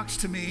 God talks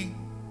to me.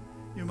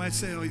 You might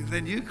say, oh,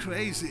 then you're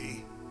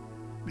crazy.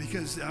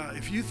 Because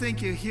if you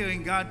think you're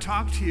hearing God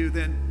talk to you,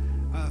 then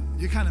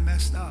you're kind of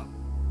messed up.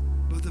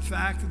 But the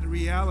fact and the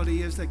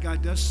reality is that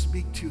God does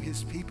speak to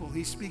his people.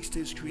 He speaks to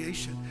his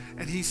creation.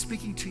 And he's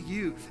speaking to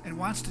you and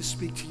wants to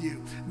speak to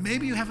you.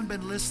 Maybe you haven't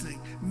been listening.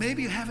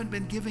 Maybe you haven't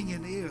been giving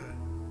an ear.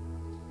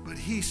 But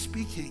he's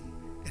speaking.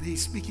 And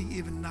he's speaking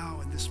even now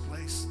in this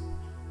place.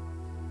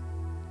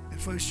 In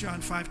 1 John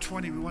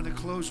 5:20, we want to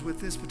close with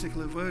this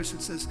particular verse.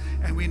 It says,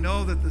 and we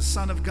know that the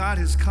Son of God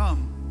has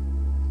come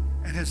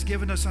and has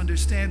given us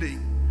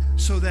understanding,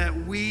 so that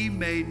we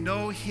may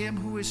know him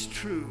who is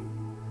true.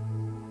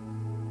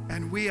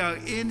 And we are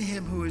in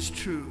him who is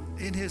true,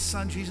 in his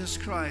Son Jesus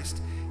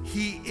Christ.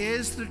 He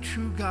is the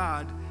true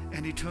God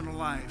and eternal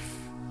life.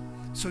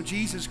 So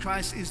Jesus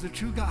Christ is the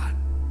true God.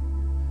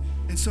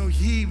 And so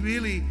he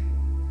really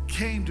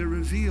came to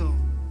reveal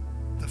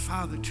the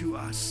Father to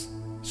us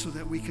so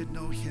that we could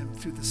know him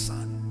through the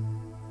Son.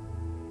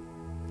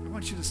 I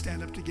want you to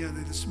stand up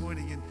together this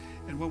morning,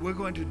 and what we're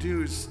going to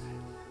do is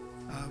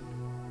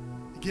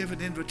give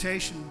an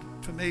invitation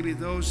for maybe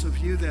those of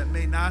you that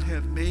may not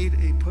have made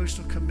a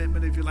personal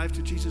commitment of your life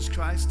to Jesus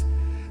Christ.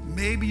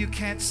 Maybe you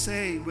can't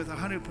say with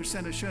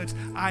 100% assurance,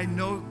 I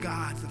know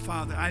God the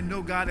Father. I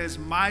know God as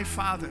my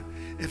Father.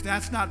 If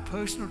that's not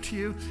personal to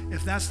you,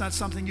 if that's not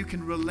something you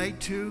can relate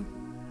to,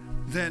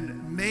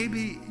 then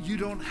maybe you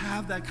don't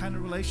have that kind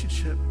of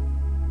relationship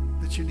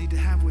that you need to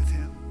have with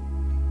him.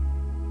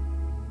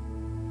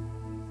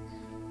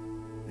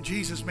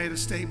 Jesus made a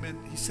statement.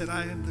 He said,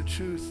 I am the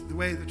truth, the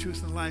way, the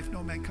truth, and the life.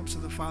 No man comes to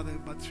the Father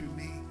but through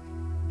me.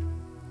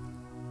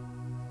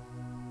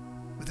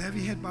 With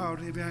every head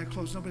bowed, every eye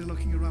closed, nobody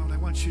looking around, I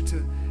want you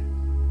to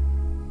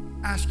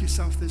ask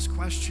yourself this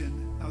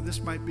question. Now,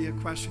 this might be a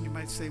question you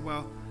might say,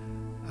 well,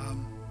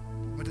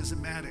 what does it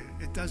matter?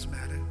 It does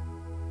matter.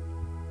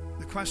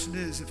 The question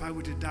is, if I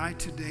were to die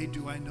today,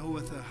 do I know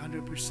with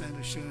 100%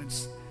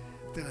 assurance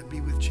that I'd be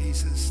with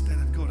Jesus, that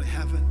I'd go to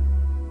heaven?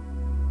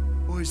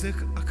 Or is there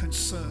a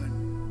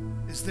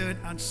concern? Is there an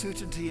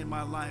uncertainty in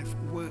my life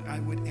where I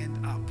would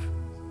end up?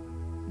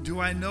 Do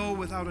I know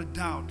without a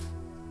doubt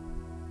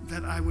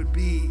that I would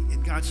be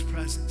in God's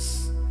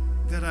presence,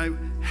 that I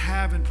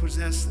have and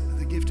possess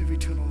the gift of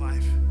eternal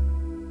life?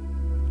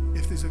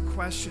 If there's a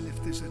question,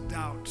 if there's a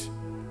doubt,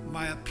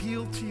 my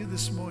appeal to you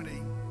this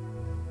morning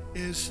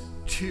is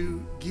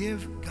to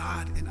give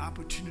God an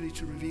opportunity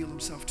to reveal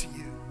himself to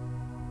you.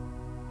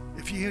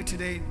 If you're here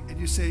today and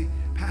you say,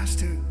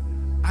 Pastor,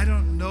 I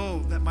don't know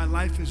that my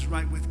life is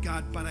right with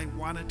God, but I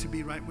want it to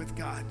be right with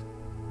God,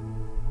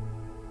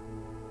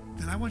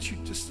 then I want you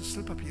just to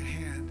slip up your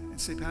hand and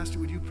say, Pastor,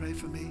 would you pray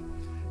for me?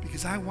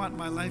 Because I want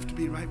my life to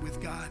be right with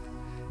God.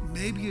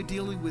 Maybe you're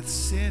dealing with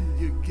sin,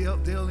 you're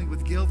dealing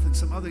with guilt and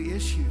some other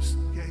issues,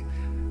 okay?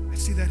 I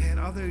see that hand.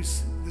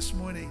 Others this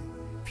morning,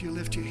 if you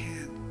lift your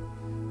hand,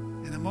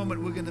 in a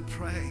moment we're going to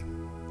pray.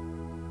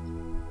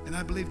 And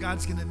I believe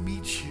God's going to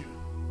meet you.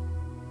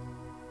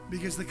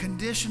 Because the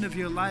condition of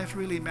your life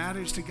really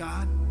matters to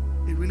God.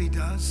 It really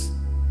does.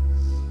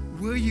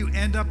 Where you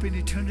end up in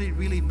eternity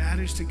really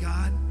matters to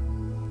God.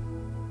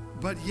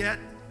 But yet,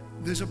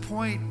 there's a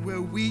point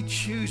where we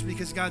choose,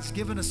 because God's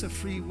given us a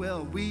free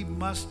will. We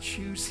must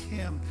choose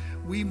him.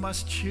 We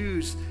must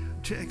choose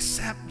to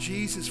accept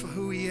Jesus for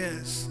who he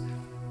is.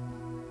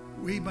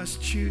 We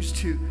must choose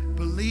to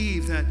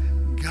believe that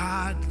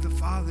God the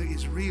Father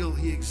is real.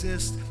 He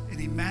exists, and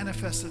he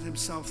manifested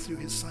himself through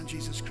his Son,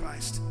 Jesus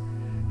Christ.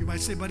 You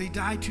might say, but he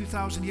died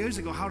 2,000 years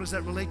ago. How does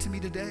that relate to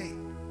me today?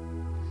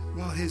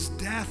 Well, his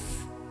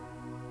death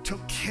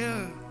took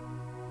care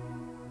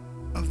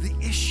of the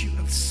issue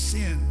of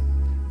sin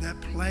that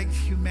plagued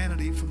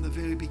humanity from the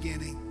very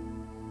beginning.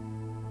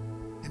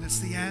 And it's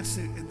the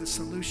answer and the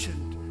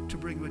solution to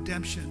bring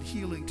redemption and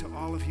healing to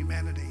all of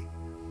humanity.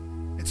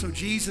 And so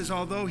Jesus,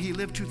 although he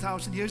lived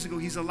 2,000 years ago,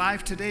 he's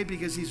alive today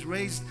because he's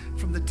raised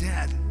from the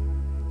dead.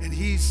 And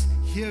he's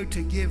here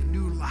to give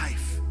new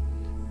life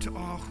to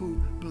all who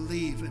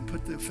believe and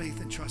put their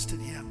faith and trust in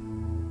him.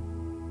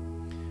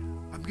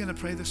 I'm going to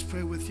pray this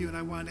prayer with you, and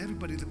I want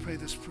everybody to pray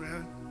this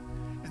prayer.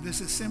 And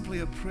this is simply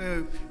a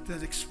prayer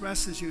that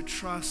expresses your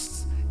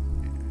trust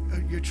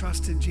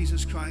in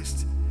Jesus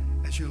Christ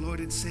as your Lord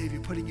and Savior,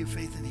 putting your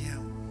faith in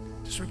him.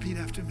 Just repeat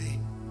after me.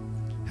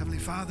 Heavenly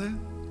Father,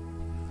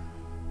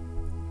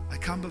 I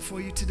come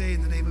before you today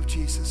in the name of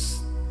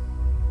Jesus.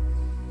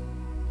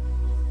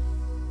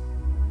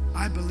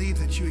 I believe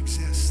that you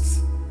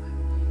exist.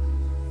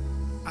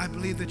 I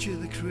believe that you're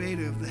the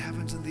creator of the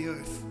heavens and the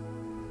earth.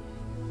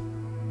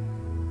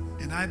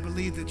 And I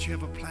believe that you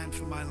have a plan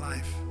for my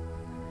life.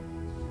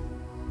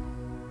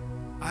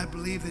 I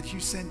believe that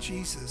you sent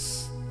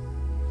Jesus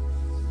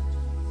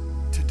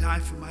to die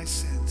for my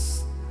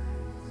sins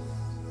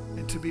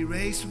and to be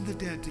raised from the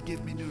dead to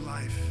give me new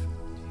life.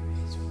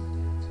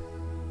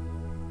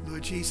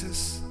 Lord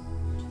Jesus,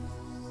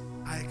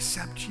 I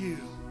accept you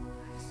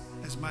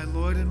as my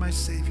Lord and my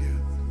Savior.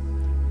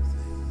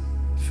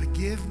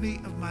 Forgive me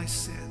of my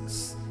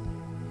sins.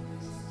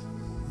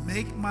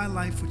 Make my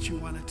life what you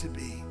want it to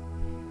be.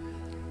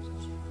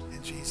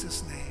 In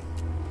Jesus' name,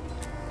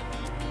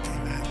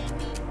 amen.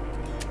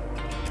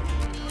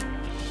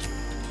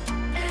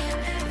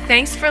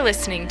 Thanks for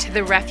listening to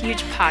the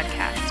Refuge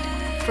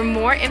Podcast. For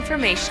more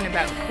information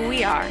about who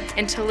we are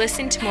and to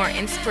listen to more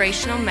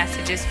inspirational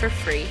messages for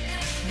free,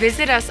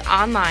 visit us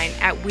online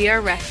at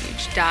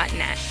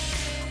wearerefuge.net.